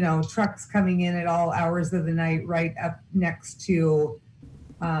 trucks coming in at all hours of the night right up next to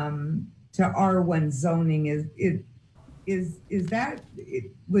R1 zoning. Is that,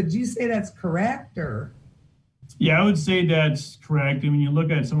 would you say that's correct, or? Yeah, I would say that's correct. I mean, you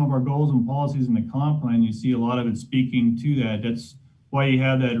look at some of our goals and policies in the comp plan, you see a lot of it speaking to that. That's why you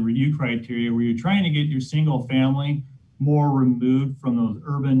have that review criteria where you're trying to get your single family more removed from those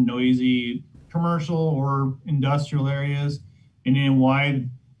urban, noisy, commercial or industrial areas. And then why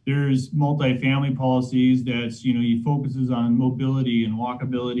there's multifamily policies that's, he focuses on mobility and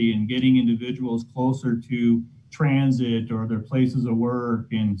walkability and getting individuals closer to transit or their places of work.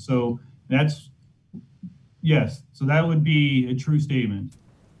 And so that's, yes, so that would be a true statement.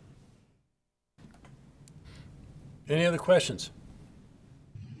 Any other questions?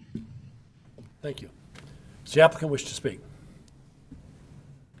 Thank you. Does the applicant wish to speak?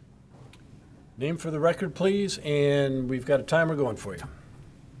 Name for the record, please, and we've got a timer going for you.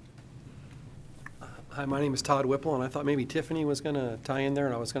 Hi, my name is Todd Whipple, and I thought maybe Tiffany was going to tie in there,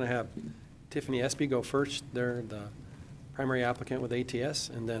 and I was going to have Tiffany Espy go first. They're the primary applicant with ATS,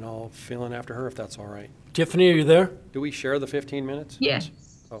 and then I'll fill in after her if that's all right. Tiffany, are you there? Do we share the 15 minutes? Yes.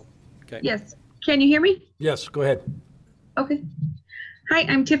 Oh, okay. Yes. Can you hear me? Yes, go ahead. Okay. Hi,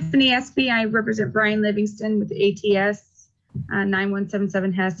 I'm Tiffany Espy. I represent Brian Livingston with ATS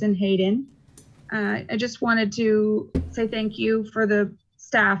 9177 Heston, Hayden. I just wanted to say thank you for the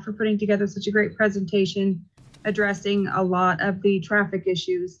staff for putting together such a great presentation addressing a lot of the traffic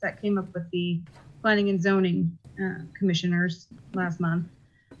issues that came up with the planning and zoning commissioners last month.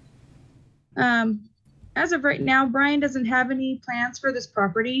 As of right now, Brian doesn't have any plans for this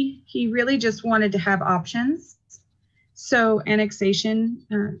property. He really just wanted to have options. So annexation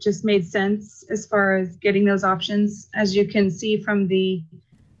just made sense as far as getting those options. As you can see from the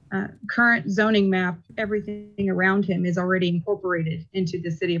current zoning map, everything around him is already incorporated into the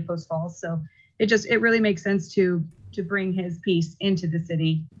city of Post Falls. So it really makes sense to bring his piece into the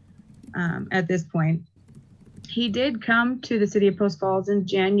city at this point. He did come to the city of Post Falls in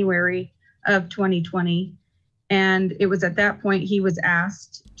January of 2020. And it was at that point he was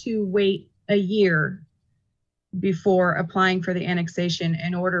asked to wait a year before applying for the annexation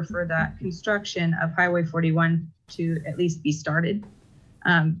in order for that construction of Highway 41 to at least be started.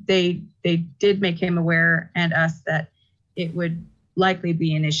 They did make him aware and us that it would likely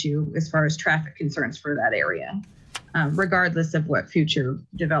be an issue as far as traffic concerns for that area, regardless of what future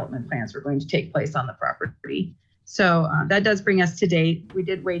development plans were going to take place on the property. So that does bring us to date. We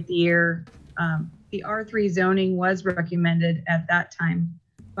did wait the year. The R3 zoning was recommended at that time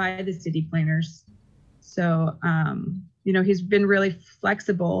by the city planners. So, he's been really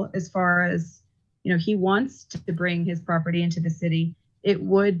flexible as far as, he wants to bring his property into the city. It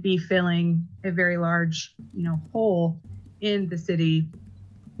would be filling a very large, hole in the city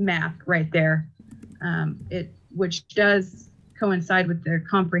map right there, which does coincide with the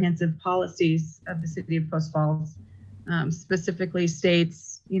comprehensive policies of the city of Post Falls. Specifically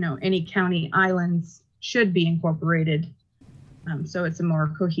states, any county islands should be incorporated. So it's a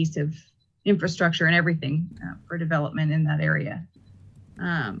more cohesive infrastructure and everything for development in that area.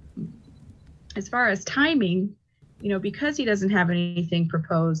 As far as timing, because he doesn't have anything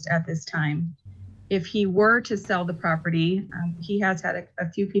proposed at this time, if he were to sell the property, he has had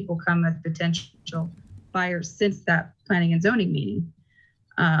a few people come as potential buyers since that planning and zoning meeting.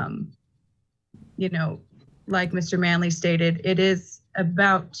 Like Mr. Manley stated, it is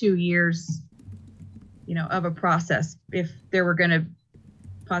about 2 years, of a process. If there were going to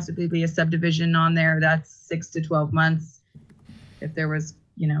possibly be a subdivision on there, that's 6 to 12 months. If there was,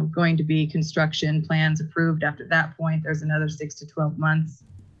 going to be construction plans approved after that point, there's another 6 to 12 months.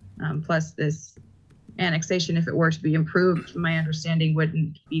 Plus this annexation, if it were to be improved, my understanding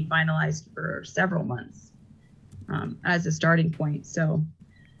wouldn't be finalized for several months as a starting point. So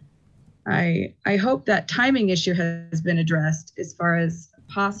I hope that timing issue has been addressed as far as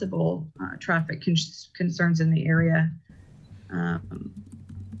possible traffic concerns in the area.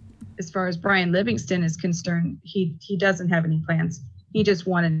 As far as Brian Livingston is concerned, he doesn't have any plans. He just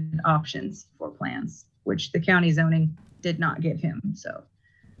wanted options for plans, which the county zoning did not give him. So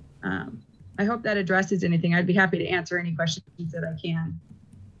I hope that addresses anything. I'd be happy to answer any questions that I can.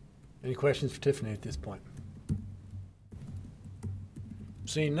 Any questions for Tiffany at this point?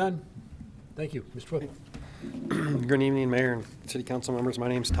 Seeing none. Thank you. Mr. Whipple. Good evening, Mayor and City Council members. My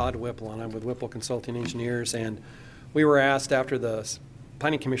name is Todd Whipple, and I'm with Whipple Consulting Engineers. And we were asked after the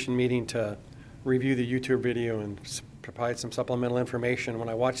Planning Commission meeting to review the YouTube video and provide some supplemental information. When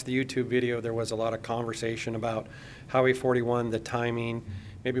I watched the YouTube video, there was a lot of conversation about Highway 41, the timing,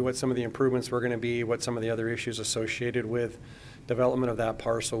 maybe what some of the improvements were going to be, what some of the other issues associated with development of that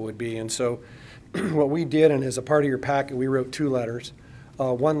parcel would be. And so what we did, and as a part of your packet, we wrote 2 letters.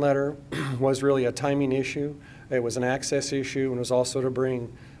 One letter was really a timing issue. It was an access issue, and it was also to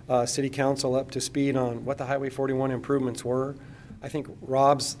bring City Council up to speed on what the Highway 41 improvements were. I think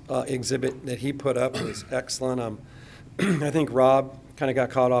Rob's exhibit that he put up was excellent. I think Rob kind of got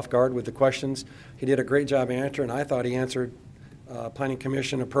caught off guard with the questions. He did a great job answering. I thought he answered Planning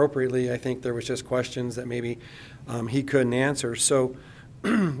Commission appropriately. I think there was just questions that maybe he couldn't answer. So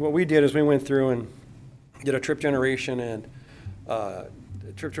what we did is we went through and did a trip generation and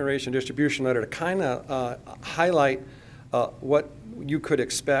distribution letter to kind of highlight what you could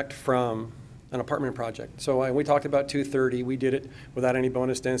expect from an apartment project. So we talked about 230. We did it without any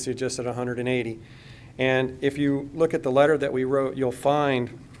bonus density, just at 180. And if you look at the letter that we wrote, you'll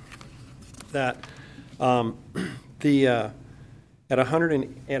find that at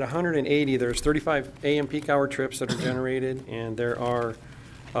 180, there's 35 AM peak hour trips that are generated, and there are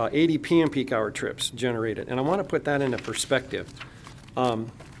 80 PM peak hour trips generated. And I want to put that into perspective.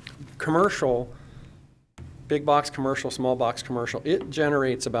 Commercial, big box commercial, small box commercial, it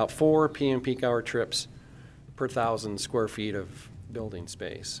generates about 4 PM peak hour trips per 1,000 square feet of building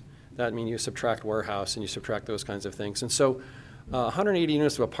space. That means you subtract warehouse and you subtract those kinds of things. And so 180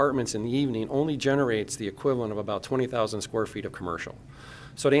 units of apartments in the evening only generates the equivalent of about 20,000 square feet of commercial.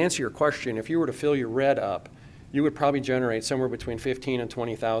 So to answer your question, if you were to fill your red up, you would probably generate somewhere between 15 and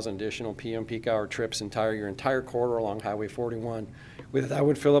 20,000 additional PM peak hour trips your entire corridor along Highway 41. Whether that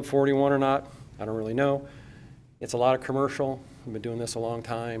would fill up 41 or not, I don't really know. It's a lot of commercial. I've been doing this a long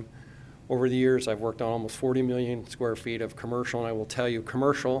time. Over the years, I've worked on almost 40 million square feet of commercial, and I will tell you,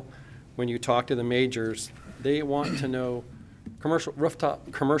 commercial, when you talk to the majors, they want to know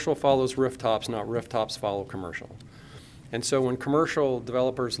commercial follows rooftops, not rooftops follow commercial. And so when commercial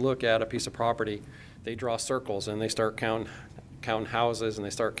developers look at a piece of property, they draw circles and they start counting houses and they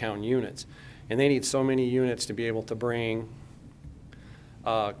start counting units. And they need so many units to be able to bring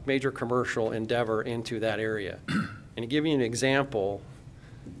major commercial endeavor into that area. And to give you an example,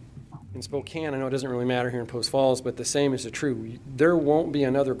 in Spokane, I know it doesn't really matter here in Post Falls, but the same is true. There won't be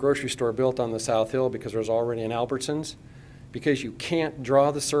another grocery store built on the South Hill because there's already an Albertsons, because you can't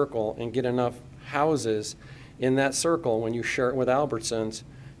draw the circle and get enough houses in that circle when you share it with Albertsons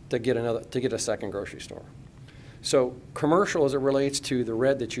to get a second grocery store. So commercial, as it relates to the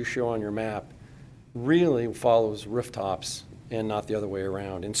red that you show on your map, really follows rooftops and not the other way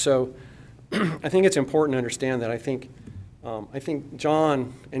around. And so I think it's important to understand that. I think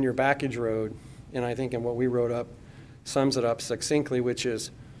John in your backage road, and I think in what we wrote up, sums it up succinctly, which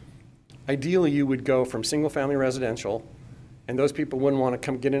is ideally you would go from single family residential, and those people wouldn't want to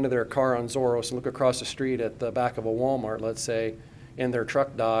come get into their car on Zoros and look across the street at the back of a Walmart, let's say, in their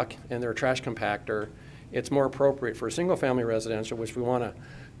truck dock and their trash compactor. It's more appropriate for a single family residential, which we want to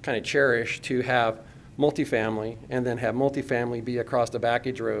kind of cherish, to have multifamily, and then have multifamily be across the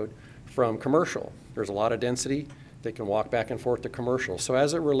backage road from commercial. There's a lot of density. They can walk back and forth to commercial. So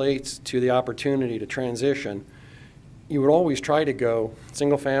as it relates to the opportunity to transition, you would always try to go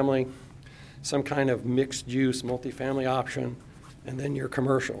single family, some kind of mixed use multifamily option, and then your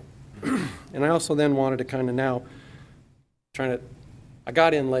commercial. And I also then wanted to kind of I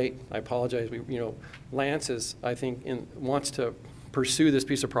got in late, I apologize. Lance is, I think, wants to pursue this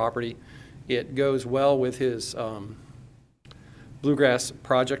piece of property. It goes well with his Bluegrass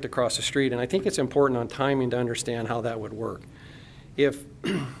project across the street, and I think it's important on timing to understand how that would work. If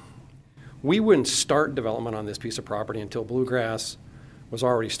we wouldn't start development on this piece of property until Bluegrass was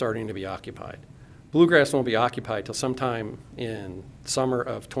already starting to be occupied. Bluegrass won't be occupied till sometime in summer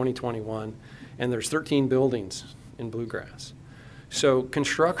of 2021, and there's 13 buildings in Bluegrass. So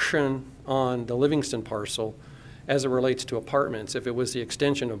construction on the Livingston parcel, as it relates to apartments, if it was the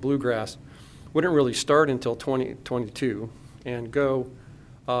extension of Bluegrass, wouldn't really start until 2022 and go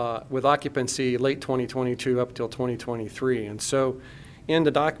with occupancy late 2022 up till 2023. And so in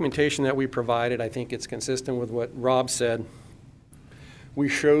the documentation that we provided, I think it's consistent with what Rob said. We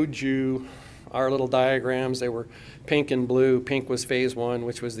showed you our little diagrams. They were pink and blue. Pink was phase 1,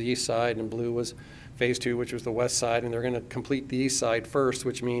 which was the east side, and blue was phase 2, which was the west side. And they're going to complete the east side first,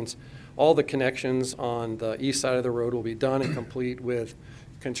 which means all the connections on the east side of the road will be done and complete, with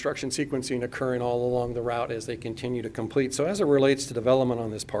construction sequencing occurring all along the route as they continue to complete. So as it relates to development on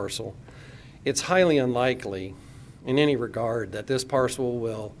this parcel, it's highly unlikely in any regard that this parcel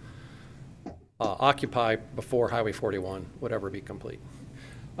will occupy before Highway 41 would ever be complete.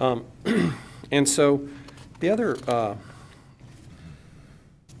 And so The other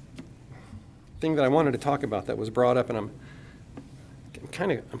thing that I wanted to talk about that was brought up, and I'm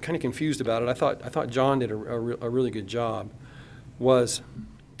kind of confused about it. I thought John did a really good job. Was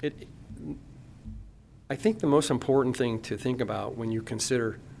it? I think the most important thing to think about when you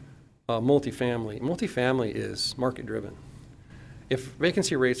consider multifamily is market driven. If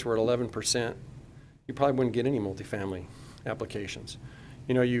vacancy rates were at 11%, you probably wouldn't get any multifamily applications.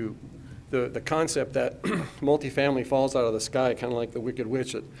 You know, the concept that multifamily falls out of the sky, kind of like the Wicked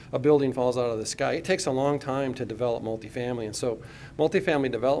Witch, that a building falls out of the sky. It takes a long time to develop multifamily, and so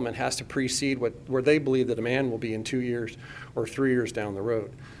multifamily development has to precede where they believe the demand will be in 2 years or 3 years down the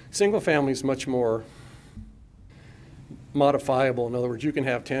road. Single family is much more modifiable. In other words, you can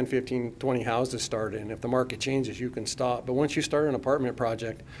have 10, 15, 20 houses started, and if the market changes, you can stop. But once you start an apartment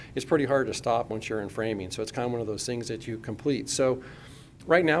project, it's pretty hard to stop once you're in framing. So it's kind of one of those things that you complete. So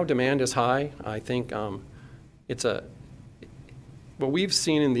right now, demand is high. I think what we've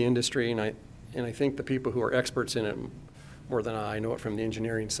seen in the industry, and I think the people who are experts in it more than I know it from the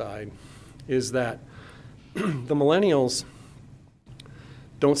engineering side, is that the millennials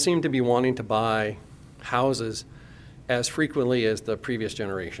don't seem to be wanting to buy houses as frequently as the previous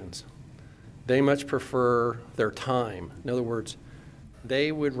generations. They much prefer their time. In other words, they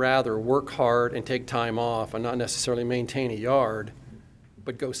would rather work hard and take time off and not necessarily maintain a yard,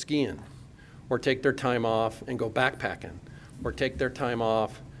 but go skiing, or take their time off and go backpacking, or take their time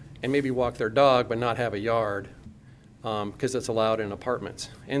off and maybe walk their dog but not have a yard because it's allowed in apartments.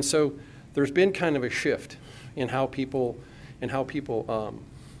 And so there's been kind of a shift in how people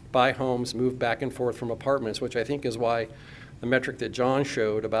buy homes, move back and forth from apartments, which I think is why the metric that John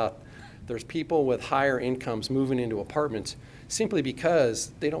showed about there's people with higher incomes moving into apartments simply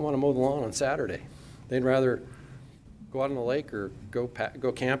because they don't want to mow the lawn on Saturday. They'd rather go out on the lake or go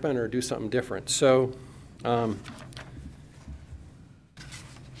camping or do something different. So I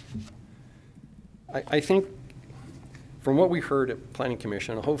think from what we heard at Planning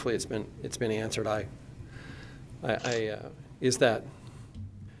Commission, hopefully it's been answered. Is that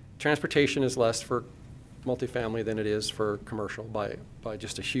transportation is less for multifamily than it is for commercial by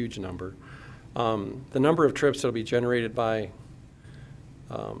just a huge number. The number of trips that will be generated by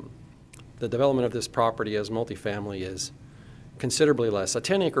the development of this property as multifamily is considerably less. A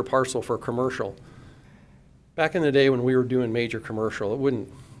 10-acre parcel for commercial, back in the day when we were doing major commercial, it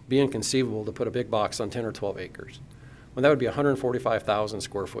wouldn't be inconceivable to put a big box on 10 or 12 acres. Well, that would be a 145,000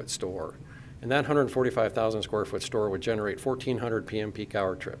 square foot store. And that 145,000 square foot store would generate 1,400 PM peak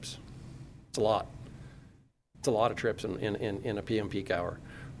hour trips. It's a lot. It's a lot of trips in a PM peak hour.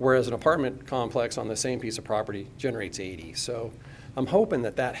 Whereas an apartment complex on the same piece of property generates 80. So I'm hoping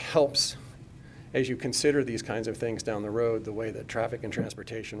that that helps as you consider these kinds of things down the road, the way that traffic and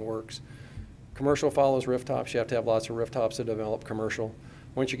transportation works. Commercial follows rooftops. You have to have lots of rooftops to develop commercial.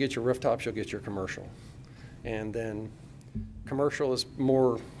 Once you get your rooftops, you'll get your commercial. And then commercial is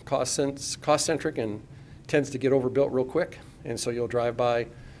more cost-centric and tends to get overbuilt real quick. And so you'll drive by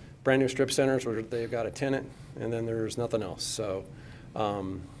brand new strip centers where they've got a tenant and then there's nothing else. So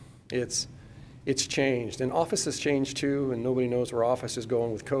it's changed. And office has changed too, and nobody knows where office is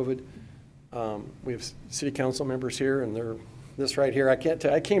going with COVID. We have city council members here, and they're this right here. I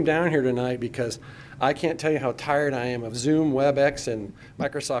came down here tonight because I can't tell you how tired I am of Zoom, WebEx, and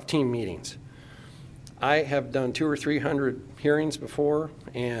Microsoft Team meetings. I have done 200 or 300 hearings before,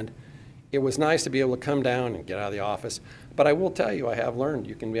 and it was nice to be able to come down and get out of the office. But I will tell you, I have learned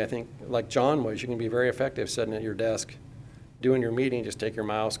you can be, I think, like John was, you can be very effective sitting at your desk, doing your meeting. Just take your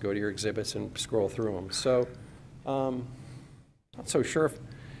mouse, go to your exhibits, and scroll through them. So, not so sure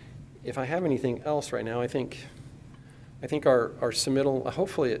if I have anything else right now. I think our submittal,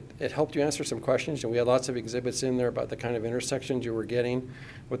 hopefully it helped you answer some questions, and we had lots of exhibits in there about the kind of intersections you were getting,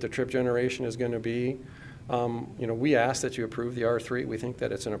 what the trip generation is going to be. We ask that you approve the R3. We think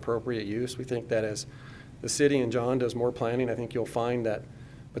that it's an appropriate use. We think that as the city and John does more planning, I think you'll find that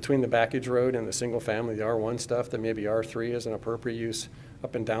between the backage road and the single family, the R1 stuff, that maybe R3 is an appropriate use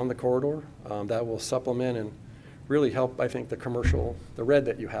up and down the corridor. That will supplement and really help, I think, the red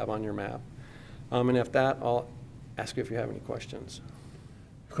that you have on your map. And if that, I'll ask you if you have any questions.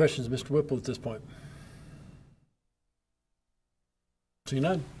 Questions, Mr. Whipple, at this point? See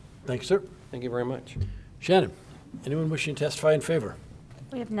none. Thank you, sir. Thank you very much. Shannon, anyone wishing to testify in favor?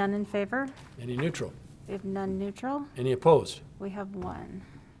 We have none in favor. Any neutral? We have none neutral. Any opposed? We have one.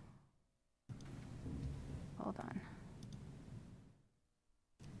 Hold on.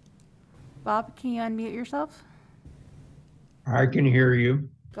 Bob, can you unmute yourself? I can hear you.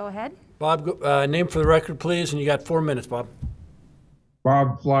 Go ahead. Bob, name for the record, please, and you got 4 minutes, Bob.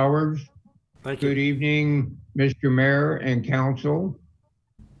 Bob Flowers, Thank you. Good evening, Mr. Mayor and council.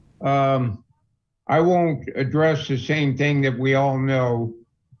 I won't address the same thing that we all know,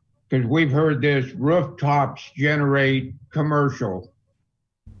 because we've heard this rooftops generate commercial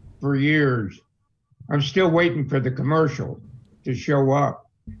for years. I'm still waiting for the commercial to show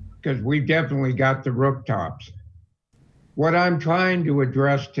up, because we've definitely got the rooftops. What I'm trying to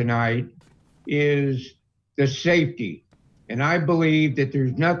address tonight is the safety. And I believe that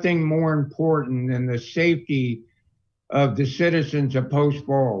there's nothing more important than the safety of the citizens of Post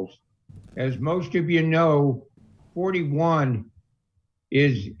Falls. As most of you know, 41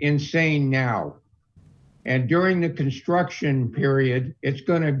 is insane now. And during the construction period, it's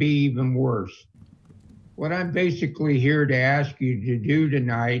going to be even worse. What I'm basically here to ask you to do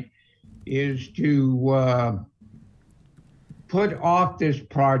tonight is to put off this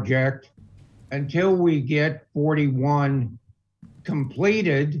project until we get 41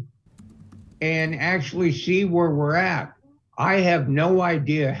 completed and actually see where we're at. I have no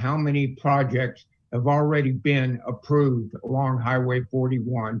idea how many projects have already been approved along Highway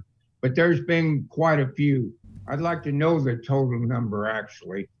 41, but there's been quite a few. I'd like to know the total number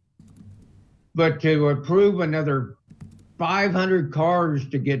actually. But to approve another 500 cars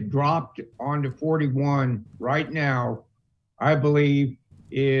to get dropped onto 41 right now, I believe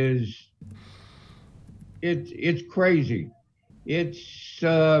is, it's crazy. It's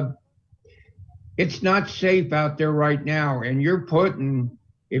not safe out there right now. And you're putting,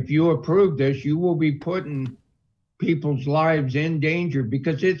 if you approve this, you will be putting people's lives in danger,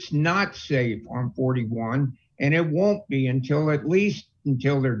 because it's not safe on 41, and it won't be until at least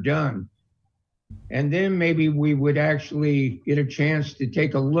until they're done. And then maybe we would actually get a chance to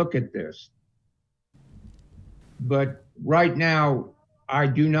take a look at this. But right now, I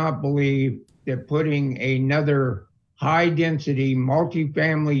do not believe that putting another high-density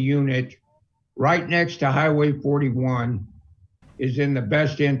multifamily unit right next to Highway 41 is in the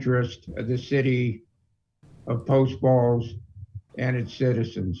best interest of the city of Post Falls and its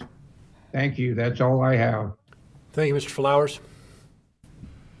citizens. Thank you. That's all I have. Thank you, Mr. Flowers.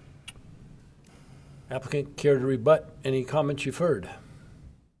 Applicant, care to rebut any comments you've heard?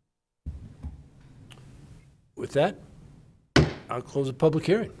 With that, I'll close the public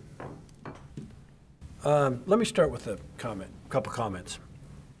hearing. Let me start with a couple comments.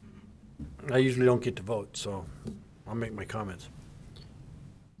 I usually don't get to vote, so I'll make my comments.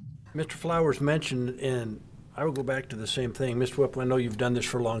 Mr. Flowers mentioned, and I will go back to the same thing. Mr. Whipple, I know you've done this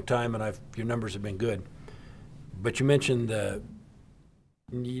for a long time, and your numbers have been good. But you mentioned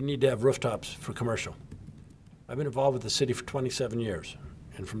you need to have rooftops for commercial. I've been involved with the city for 27 years,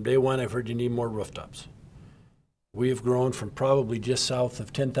 and from day one, I've heard you need more rooftops. We have grown from probably just south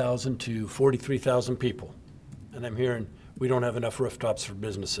of 10,000 to 43,000 people, and I'm hearing we don't have enough rooftops for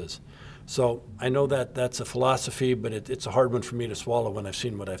businesses. So I know that that's a philosophy, but it's a hard one for me to swallow when I've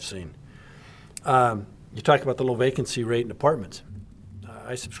seen what I've seen. You talk about the low vacancy rate in apartments.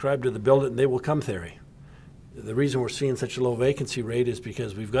 I subscribe to the build it and they will come theory. The reason we're seeing such a low vacancy rate is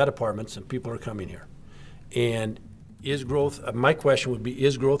because we've got apartments and people are coming here. And is growth, my question would be,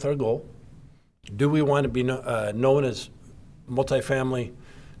 is growth our goal? Do we want to be known as multifamily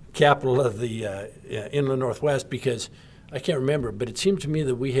capital of the inland Northwest? Because I can't remember, but it seemed to me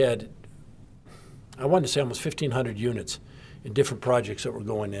that we had, I wanted to say almost 1,500 units in different projects that were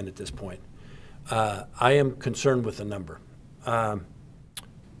going in at this point. I am concerned with the number.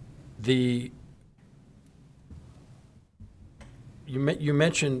 You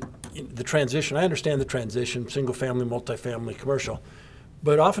mentioned the transition. I understand the transition, single family, multifamily, commercial,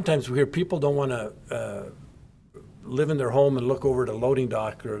 but oftentimes we hear people don't want to live in their home and look over at a loading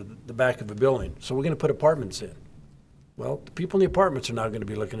dock or the back of a building. So we're going to put apartments in. Well, the people in the apartments are now going to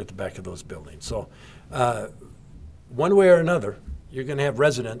be looking at the back of those buildings. So one way or another, you're going to have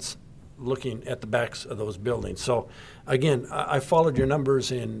residents looking at the backs of those buildings. So again, I followed your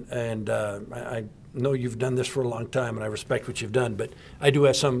numbers and I know you've done this for a long time and I respect what you've done, but I do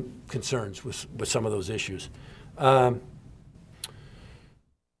have some concerns with some of those issues.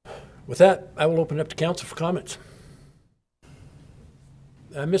 With that, I will open it up to council for comments.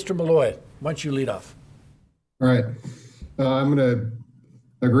 Mr. Malloy, why don't you lead off? All right. I'm going to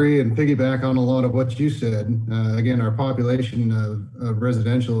agree and piggyback on a lot of what you said. Again, our population of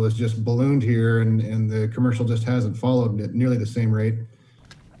residential has just ballooned here and the commercial just hasn't followed at nearly the same rate.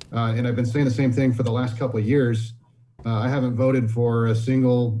 And I've been saying the same thing for the last couple of years. I haven't voted for a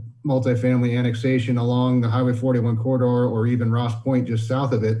single multifamily annexation along the Highway 41 corridor or even Ross Point just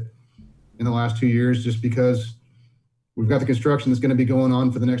south of it in the last 2 years, just because we've got the construction that's going to be going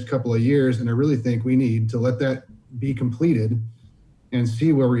on for the next couple of years. And I really think we need to let that be completed and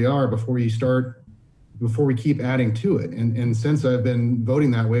see where we are before we keep adding to it. And since I've been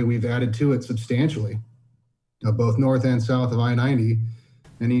voting that way, we've added to it substantially, both north and south of I-90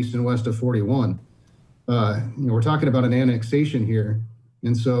 and east and west of 41. We're talking about an annexation here.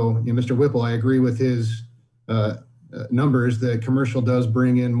 And so, Mr. Whipple, I agree with his numbers that commercial does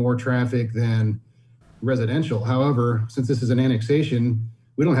bring in more traffic than residential. However, since this is an annexation,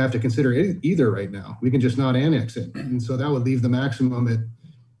 we don't have to consider it either right now. We can just not annex it. And so that would leave the maximum at,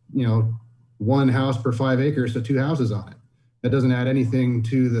 1 house per 5 acres, so 2 houses on it. That doesn't add anything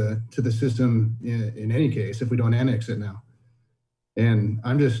to the system in any case if we don't annex it now. And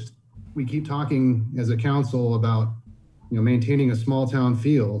we keep talking as a council about, maintaining a small town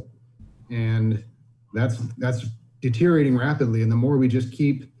feel, and that's deteriorating rapidly. And the more we just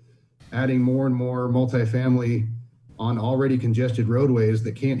keep adding more and more multifamily on already congested roadways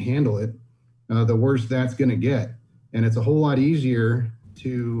that can't handle it, the worse that's going to get. And it's a whole lot easier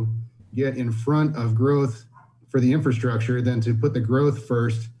to get in front of growth for the infrastructure than to put the growth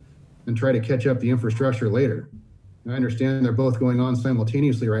first and try to catch up the infrastructure later. I understand they're both going on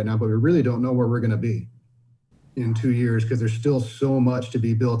simultaneously right now, but we really don't know where we're going to be in 2 years because there's still so much to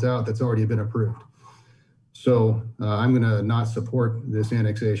be built out that's already been approved. So I'm going to not support this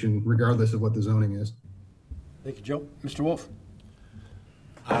annexation regardless of what the zoning is. Thank you, Joe. Mr. Wolf.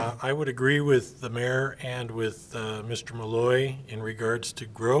 I would agree with the mayor and with Mr. Malloy in regards to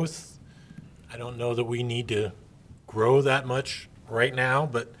growth. I don't know that we need to grow that much right now,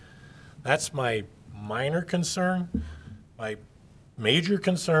 but that's my minor concern. My major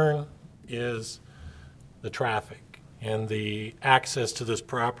concern is the traffic and the access to this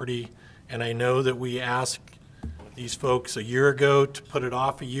property. And I know that we asked these folks a year ago to put it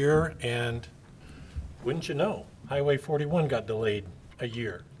off a year, and wouldn't you know, Highway 41 got delayed a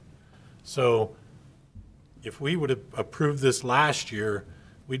year. So if we would have approved this last year,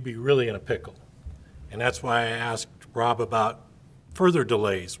 we'd be really in a pickle. And that's why I asked Rob about further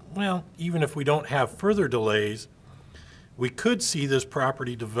delays. Well, even if we don't have further delays, we could see this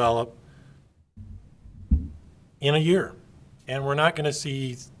property develop in a year. And we're not going to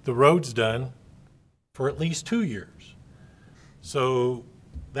see the roads done for at least 2 years. So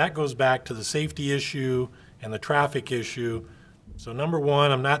that goes back to the safety issue and the traffic issue. So number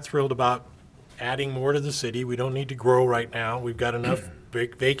one, I'm not thrilled about adding more to the city. We don't need to grow right now. We've got enough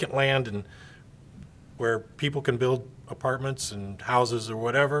vacant land and where people can build apartments and houses or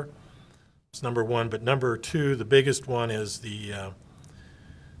whatever. It's number one. But number two, the biggest one is the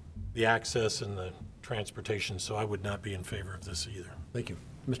access and the transportation. So I would not be in favor of this either. Thank you.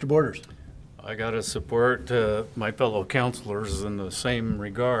 Mr. Borders. I got to support my fellow councilors in the same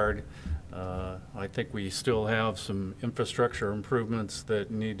regard. I think we still have some infrastructure improvements that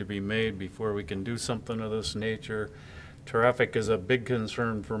need to be made before we can do something of this nature. Traffic is a big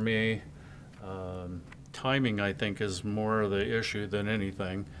concern for me. Timing, I think, is more of the issue than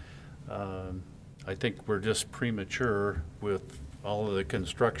anything. I think we're just premature with all of the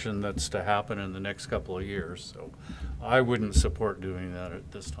construction that's to happen in the next couple of years. So I wouldn't support doing that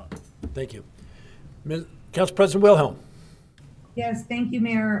at this time. Thank you. Council President Wilhelm. Yes, thank you,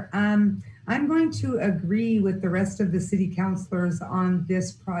 Mayor. I'm going to agree with the rest of the city councilors on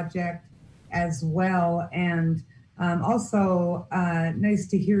this project as well. And also, nice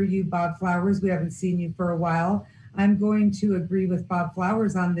to hear you, Bob Flowers. We haven't seen you for a while. I'm going to agree with Bob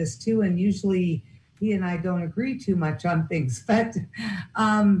Flowers on this too. And usually he and I don't agree too much on things, but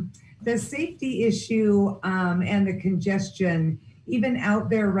the safety issue and the congestion, even out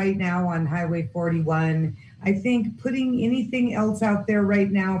there right now on Highway 41, I think putting anything else out there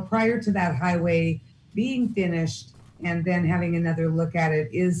right now prior to that highway being finished and then having another look at it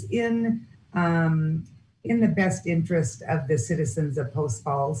is in the best interest of the citizens of Post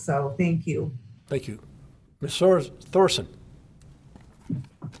Falls. So thank you. Thank you. Ms. Thorson.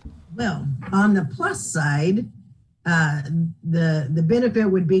 Well, on the plus side, the benefit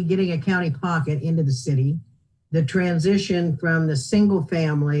would be getting a county pocket into the city. The transition from the single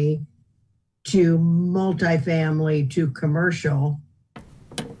family to multifamily to commercial,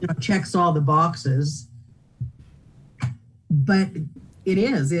 checks all the boxes. But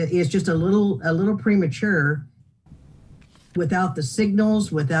it's just a little premature without the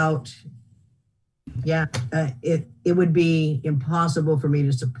signals, it would be impossible for me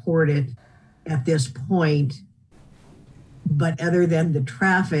to support it at this point. But other than the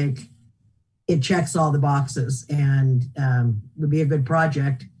traffic, it checks all the boxes and would be a good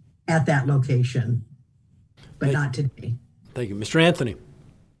project at that location, but not today. Thank you. Mr. Anthony.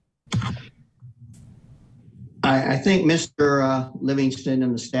 I think Mr. Livingston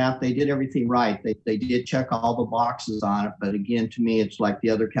and the staff, they did everything right. They did check all the boxes on it. But again, to me, it's like the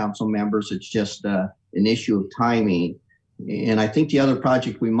other council members, it's just an issue of timing. And I think the other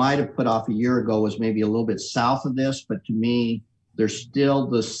project we might have put off a year ago was maybe a little bit south of this, but to me, they're still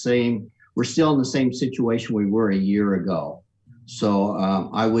the same. We're still in the same situation we were a year ago. So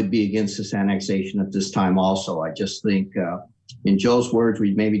I would be against this annexation at this time also. I just think, in Joe's words,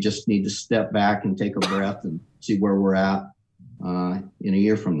 we maybe just need to step back and take a breath and see where we're at in a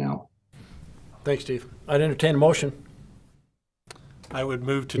year from now. Thanks, Steve. I'd entertain a motion. I would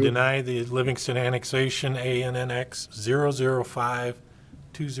move to deny the Livingston annexation ANNX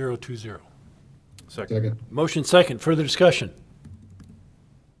 0052020. Second. Motion second. Further discussion?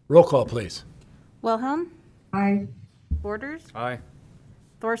 Roll call, please. Wilhelm. Aye. Borders. Aye.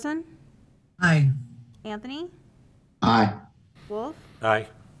 Thorson. Aye. Anthony. Aye. Wolf. Aye.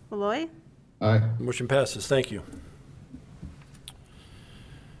 Malloy. Aye. Motion passes. Thank you.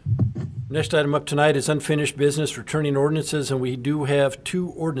 Next item up tonight is unfinished business, returning ordinances, and we do have 2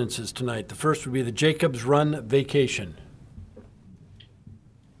 ordinances tonight. The first would be the Jacobs Run vacation.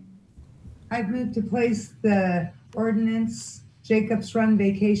 I'd move to place the ordinance Jacobs Run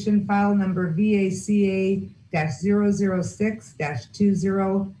Vacation file number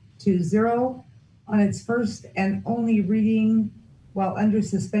VACA-006-2020 on its first and only reading while under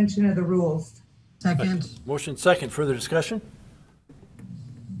suspension of the rules. Second. Motion second. Further discussion?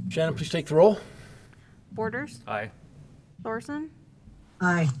 Shannon, please take the roll. Borders. Aye. Thorson.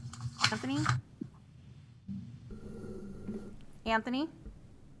 Aye. Anthony. Anthony.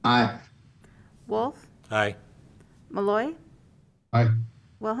 Aye. Wolf. Aye. Malloy. Aye.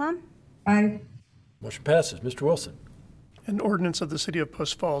 Wilhelm. Aye. Motion passes. Mr. Wilson. An ordinance of the City of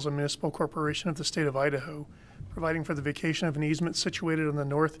Post Falls, a municipal corporation of the state of Idaho, providing for the vacation of an easement situated on the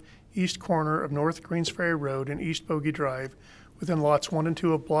northeast corner of North Greens Ferry Road and East Bogey Drive within lots 1 and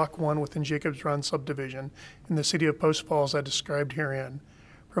 2 of Block 1 within Jacobs Run subdivision in the City of Post Falls as described herein,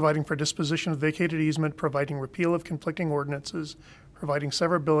 providing for disposition of vacated easement, providing repeal of conflicting ordinances, providing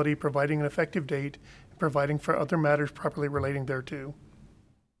severability, providing an effective date, and providing for other matters properly relating thereto.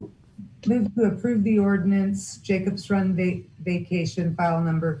 Move to approve the ordinance Jacobs Run Vacation file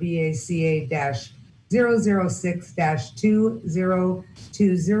number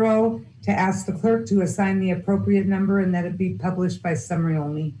VACA-006-2020 to ask the clerk to assign the appropriate number and that it be published by summary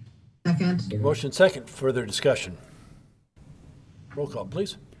only. Second. Motion second. Further discussion? Roll call,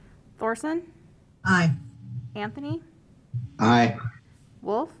 please. Thorson. Aye. Anthony. Aye.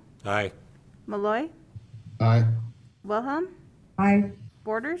 Wolf. Aye. Malloy. Aye. Wilhelm. Aye.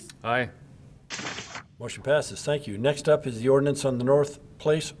 Borders. Aye. Motion passes. Thank you. Next up is the ordinance on the North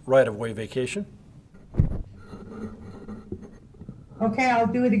Place right-of-way vacation. Okay, I'll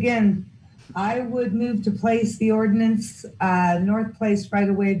do it again. I would move to place the ordinance North Place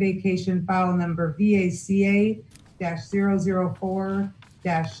right-of-way vacation file number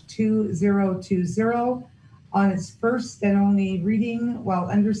VACA-004-2020 on its first and only reading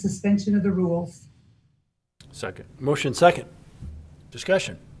while under suspension of the rules. Second. Motion second.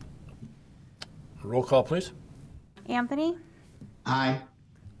 Discussion. Roll call, please. Anthony. Aye.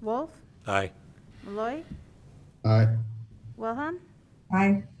 Wolf. Aye. Malloy. Aye. Wilhelm.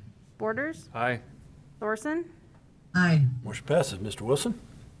 Aye. Borders. Aye. Thorson. Aye. Motion passes. Mr. Wilson.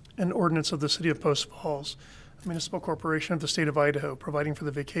 An ordinance of the City of Post Falls, a municipal corporation of the state of Idaho, providing for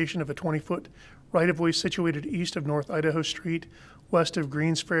the vacation of a 20-foot right-of-way situated east of North Idaho Street, west of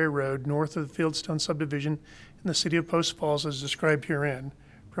Greens Ferry Road, north of the Fieldstone subdivision in the City of Post Falls as described herein,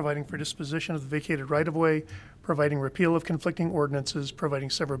 providing for disposition of the vacated right-of-way, providing repeal of conflicting ordinances, providing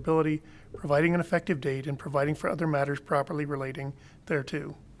severability, providing an effective date, and providing for other matters properly relating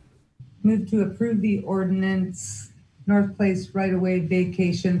thereto. Move to approve the ordinance North Place right-of-way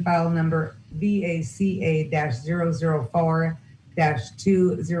vacation file number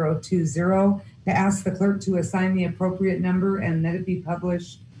VACA-004-2020 to ask the clerk to assign the appropriate number and that it be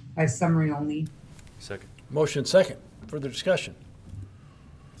published by summary only. Second. Motion second. Further discussion?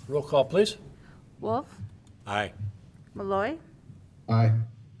 Roll call, please. Wolf. Aye. Malloy. Aye.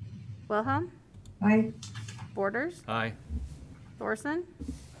 Wilhelm. Aye. Borders. Aye. Thorson.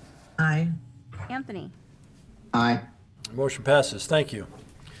 Aye. Anthony. Aye. Motion passes. Thank you.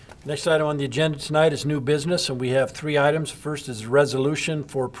 Next item on the agenda tonight is new business, and we have 3 items. First is a resolution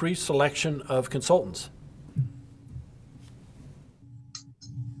for pre-selection of consultants.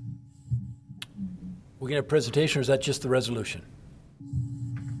 We get a presentation, or is that just the resolution?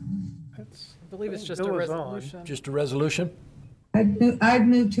 I believe it's just a Bill is on. resolution. Just a resolution? I'd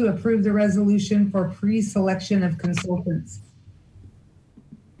move to approve the resolution for pre-selection of consultants.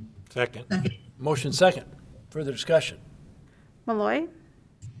 Second. Motion second. Further discussion? Malloy,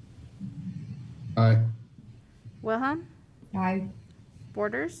 Aye. Wilhelm, Aye.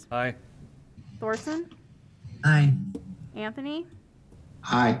 Borders, Aye. Thorson, Aye. Anthony,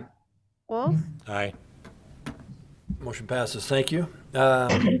 Aye. Wolf, Aye. Motion passes. Thank you.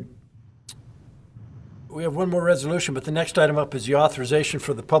 We have one more resolution, but the next item up is the authorization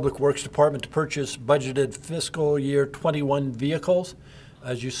for the Public Works Department to purchase budgeted fiscal year 21 vehicles.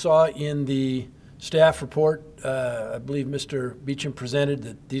 As you saw in the staff report, I believe Mr. Beecham presented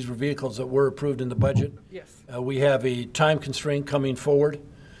that these were vehicles that were approved in the budget. Yes. We have a time constraint coming forward.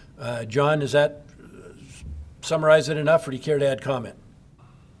 John, does that summarize it enough, or do you care to add comment?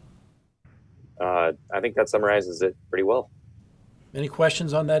 I think that summarizes it pretty well. Any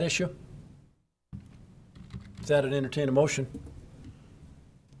questions on that issue? Is that an entertain a motion?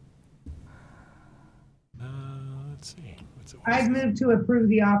 Let's see. What's it? I've moved to approve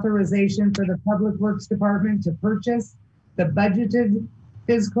the authorization for the Public Works Department to purchase the budgeted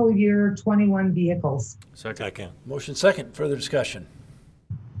fiscal year 21 vehicles. Second. Motion second. Further discussion.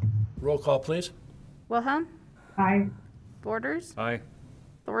 Roll call, please. Wilhelm, Aye. Borders, Aye.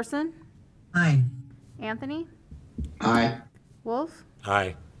 Thorson, Aye. Anthony, Aye. Wolf,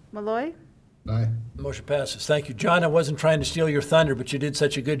 Aye. Malloy, Aye. Motion passes. Thank you. John, I wasn't trying to steal your thunder, but you did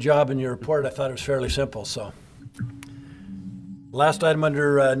such a good job in your report. I thought it was fairly simple, so. Last item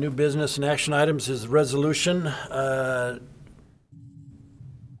under new business and action items is the resolution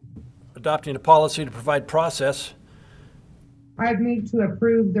adopting a policy to provide process. I've moved to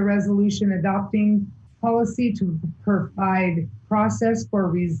approve the resolution adopting policy to provide process for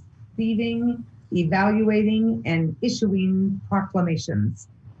receiving, evaluating, and issuing proclamations.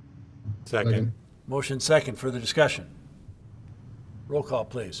 Second. Motion second. Further discussion. Roll call,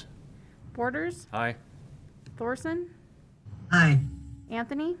 please. Borders, Aye. Thorson, Aye.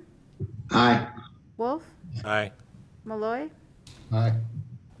 Anthony, Aye. Wolf, Aye. Malloy, Aye.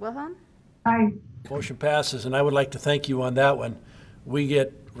 Wilhelm, Aye. Motion passes, and I would like to thank you on that one. We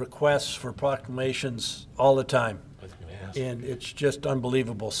get requests for proclamations all the time, and it's just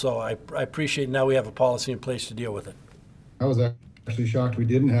unbelievable. So I appreciate now we have a policy in place to deal with it. I was actually shocked we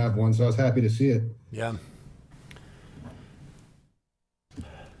didn't have one, so I was happy to see it. Yeah.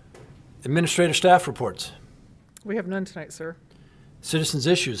 Administrative staff reports. We have none tonight, sir. Citizens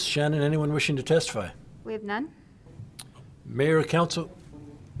issues. Shannon, anyone wishing to testify? we have none. Mayor, council,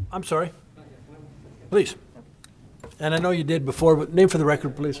 I'm sorry. Please. And I know you did before, but name for the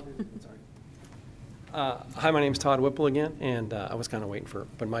record, please. Hi, my name's Todd Whipple again, and I was kind of waiting for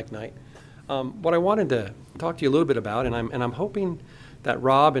Mike Knight. What I wanted to talk to you a little bit about, and I'm hoping that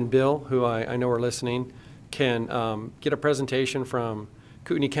Rob and Bill, who I know are listening, can get a presentation from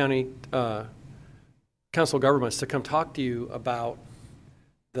Kootenai County Council of Governments to come talk to you about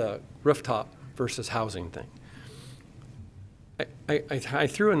the rooftop versus housing thing. I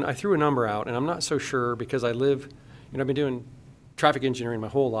threw a number out, and I'm not so sure because I live, I've been doing traffic engineering my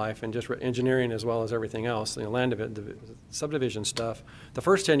whole life and just engineering as well as everything else, land subdivision stuff. The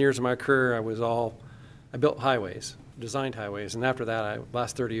first 10 years of my career, I built highways, designed highways, and after that,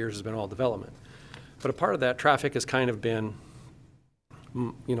 last 30 years has been all development. But a part of that traffic has kind of been,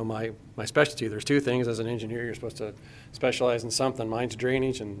 my specialty. There's two things as an engineer, you're supposed to specialize in something. Mine's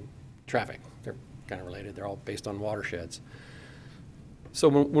drainage and traffic. They're kind of related. They're all based on watersheds. So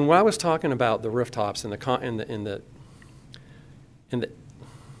when I was talking about the rooftops and the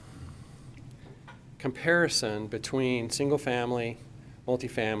comparison between single family,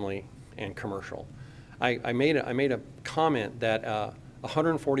 multifamily, and commercial, I made a comment that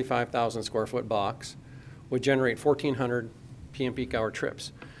 145,000 square foot box would generate 1,400 PM peak hour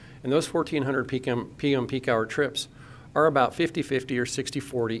trips. And those 1,400 PM peak hour trips are about 50-50 or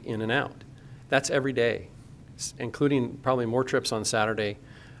 60-40 in and out. That's every day, including probably more trips on Saturday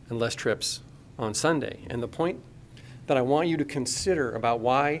and less trips on Sunday. And the point that I want you to consider about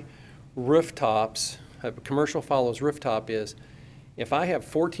why rooftops, commercial follows rooftop is, if I have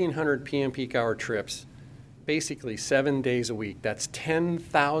 1,400 PM peak hour trips, basically 7 days a week, that's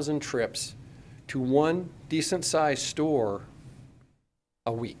 10,000 trips to one decent sized store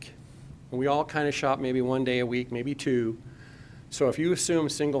a week. And we all kind of shop maybe 1 day a week, maybe two. So if you assume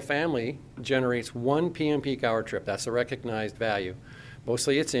single family generates 1 PM peak hour trip, that's the recognized value.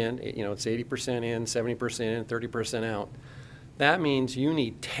 Mostly it's in, it's 80% in, 70% in, 30% out. That means you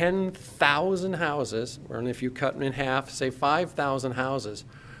need 10,000 houses, or if you cut them in half, say 5,000 houses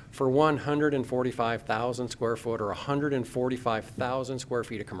for 145,000 square foot or 145,000 square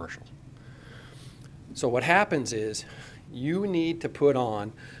feet of commercial. So what happens is you need to put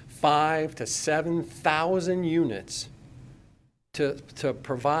on 5,000 to 7,000 units to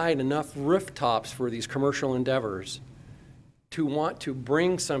provide enough rooftops for these commercial endeavors to want to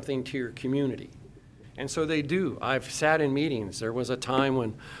bring something to your community. And so they do. I've sat in meetings. There was a time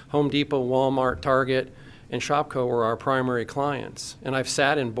when Home Depot, Walmart, Target, and Shopko were our primary clients. And I've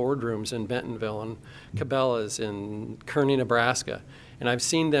sat in boardrooms in Bentonville and Cabela's in Kearney, Nebraska. And I've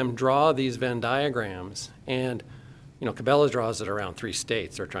seen them draw these Venn diagrams. And, you know, Cabela's draws it around 3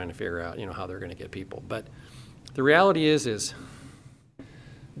 states. They're trying to figure out, you know, how they're going to get people. But the reality is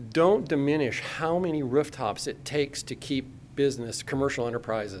don't diminish how many rooftops it takes to keep business, commercial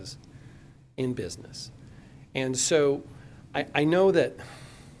enterprises in business. And so I know that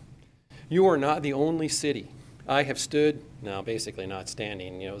you are not the only city. I have stood, now basically not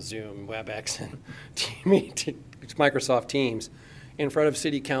standing, you know, Zoom, WebEx, and Microsoft Teams, in front of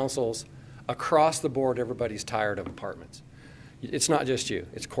city councils across the board. Everybody's tired of apartments. It's not just you.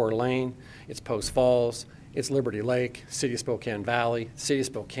 It's Coeur d'Alene, it's Post Falls, it's Liberty Lake, City of Spokane Valley, City of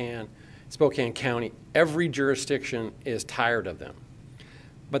Spokane, Spokane County. Every jurisdiction is tired of them.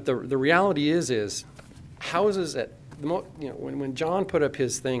 But the reality is houses at, you know, when John put up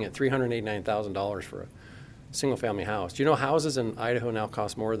his thing at $389,000 for a single-family house, do you know houses in Idaho now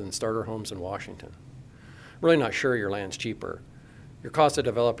cost more than starter homes in Washington? Really not sure your land's cheaper. Your cost to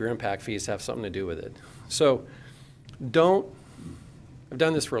develop, your impact fees have something to do with it. So I've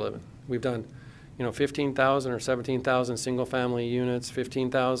done this for a living. We've done, you know, 15,000 or 17,000 single-family units,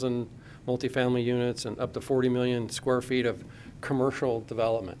 15,000 multifamily units, and up to 40 million square feet of commercial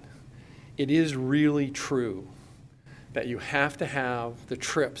development. It is really true that you have to have the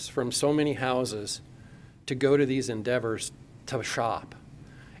trips from so many houses to go to these endeavors to shop.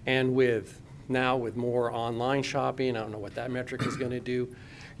 And now with more online shopping, I don't know what that metric is going to do,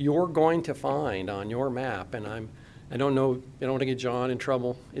 you're going to find on your map, and I don't know, I don't want to get John in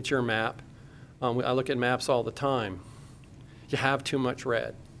trouble, it's your map. I look at maps all the time. You have too much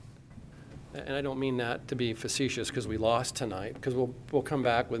red. And I don't mean that to be facetious because we lost tonight, because we'll come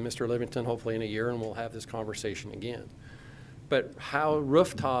back with Mr. Livingston hopefully in a year and we'll have this conversation again. But how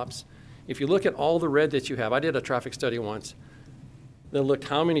rooftops, if you look at all the red that you have, I did a traffic study once that looked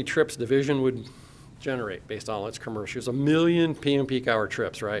how many trips Division would generate based on all its commercials. 1 million PM peak hour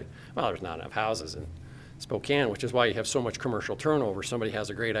trips, right? Well, there's not enough houses in Spokane, which is why you have so much commercial turnover. Somebody has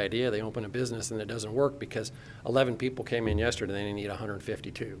a great idea, they open a business and it doesn't work because 11 people came in yesterday and they need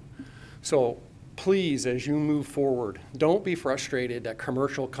 152. So please, as you move forward, don't be frustrated that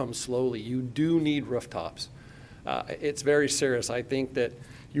commercial comes slowly. You do need rooftops. It's very serious. I think that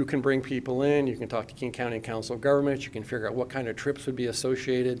you can bring people in, you can talk to King County Council of Governments, you can figure out what kind of trips would be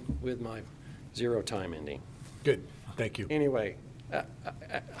associated with my 0 time ending. Good, thank you. Anyway,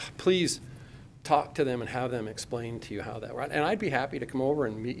 please talk to them and have them explain to you how that, and I'd be happy to come over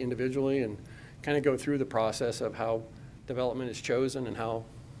and meet individually and kind of go through the process of how development is chosen and how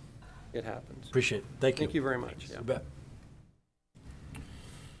it happens. Appreciate it. Thank you. Thank you very much. Yeah. You bet.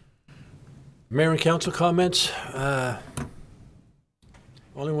 Mayor and council comments.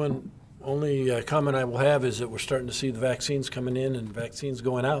 Only comment I will have is that we're starting to see the vaccines coming in and vaccines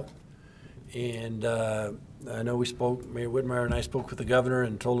going out. And I know Mayor Whitmire and I spoke with the governor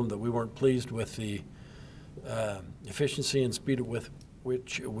and told him that we weren't pleased with the efficiency and speed with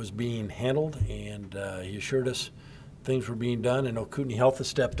which it was being handled. And he assured us things were being done. I know Kootenai Health has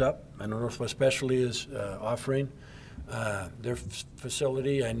stepped up. I know Northwest Specialty is offering their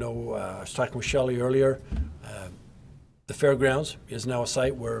facility. I know I was talking with Shelley earlier. The fairgrounds is now a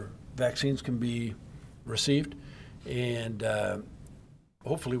site where vaccines can be received, and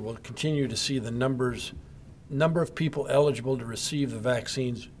hopefully we'll continue to see the number of people eligible to receive the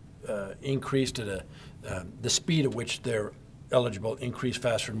vaccines increased at the speed at which they're eligible increase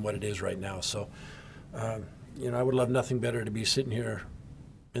faster than what it is right now. So. You know, I would love nothing better to be sitting here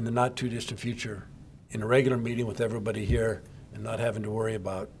in the not too distant future in a regular meeting with everybody here and not having to worry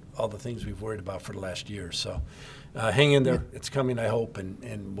about all the things we've worried about for the last year. So hang in there. It's coming, I hope,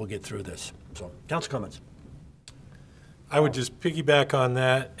 and we'll get through this. So council comments. I would just piggyback on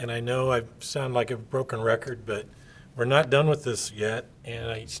that, and I know I sound like a broken record, but we're not done with this yet,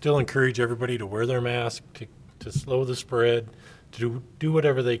 and I still encourage everybody to wear their mask, to slow the spread, to do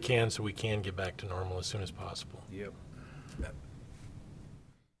whatever they can so we can get back to normal as soon as possible. Yep.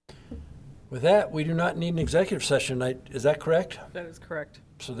 With that, we do not need an executive session tonight. Is that correct? That is correct.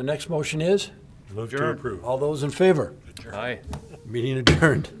 So the next motion is? Move to approve. All those in favor? Aye. Meeting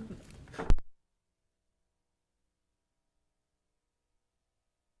adjourned.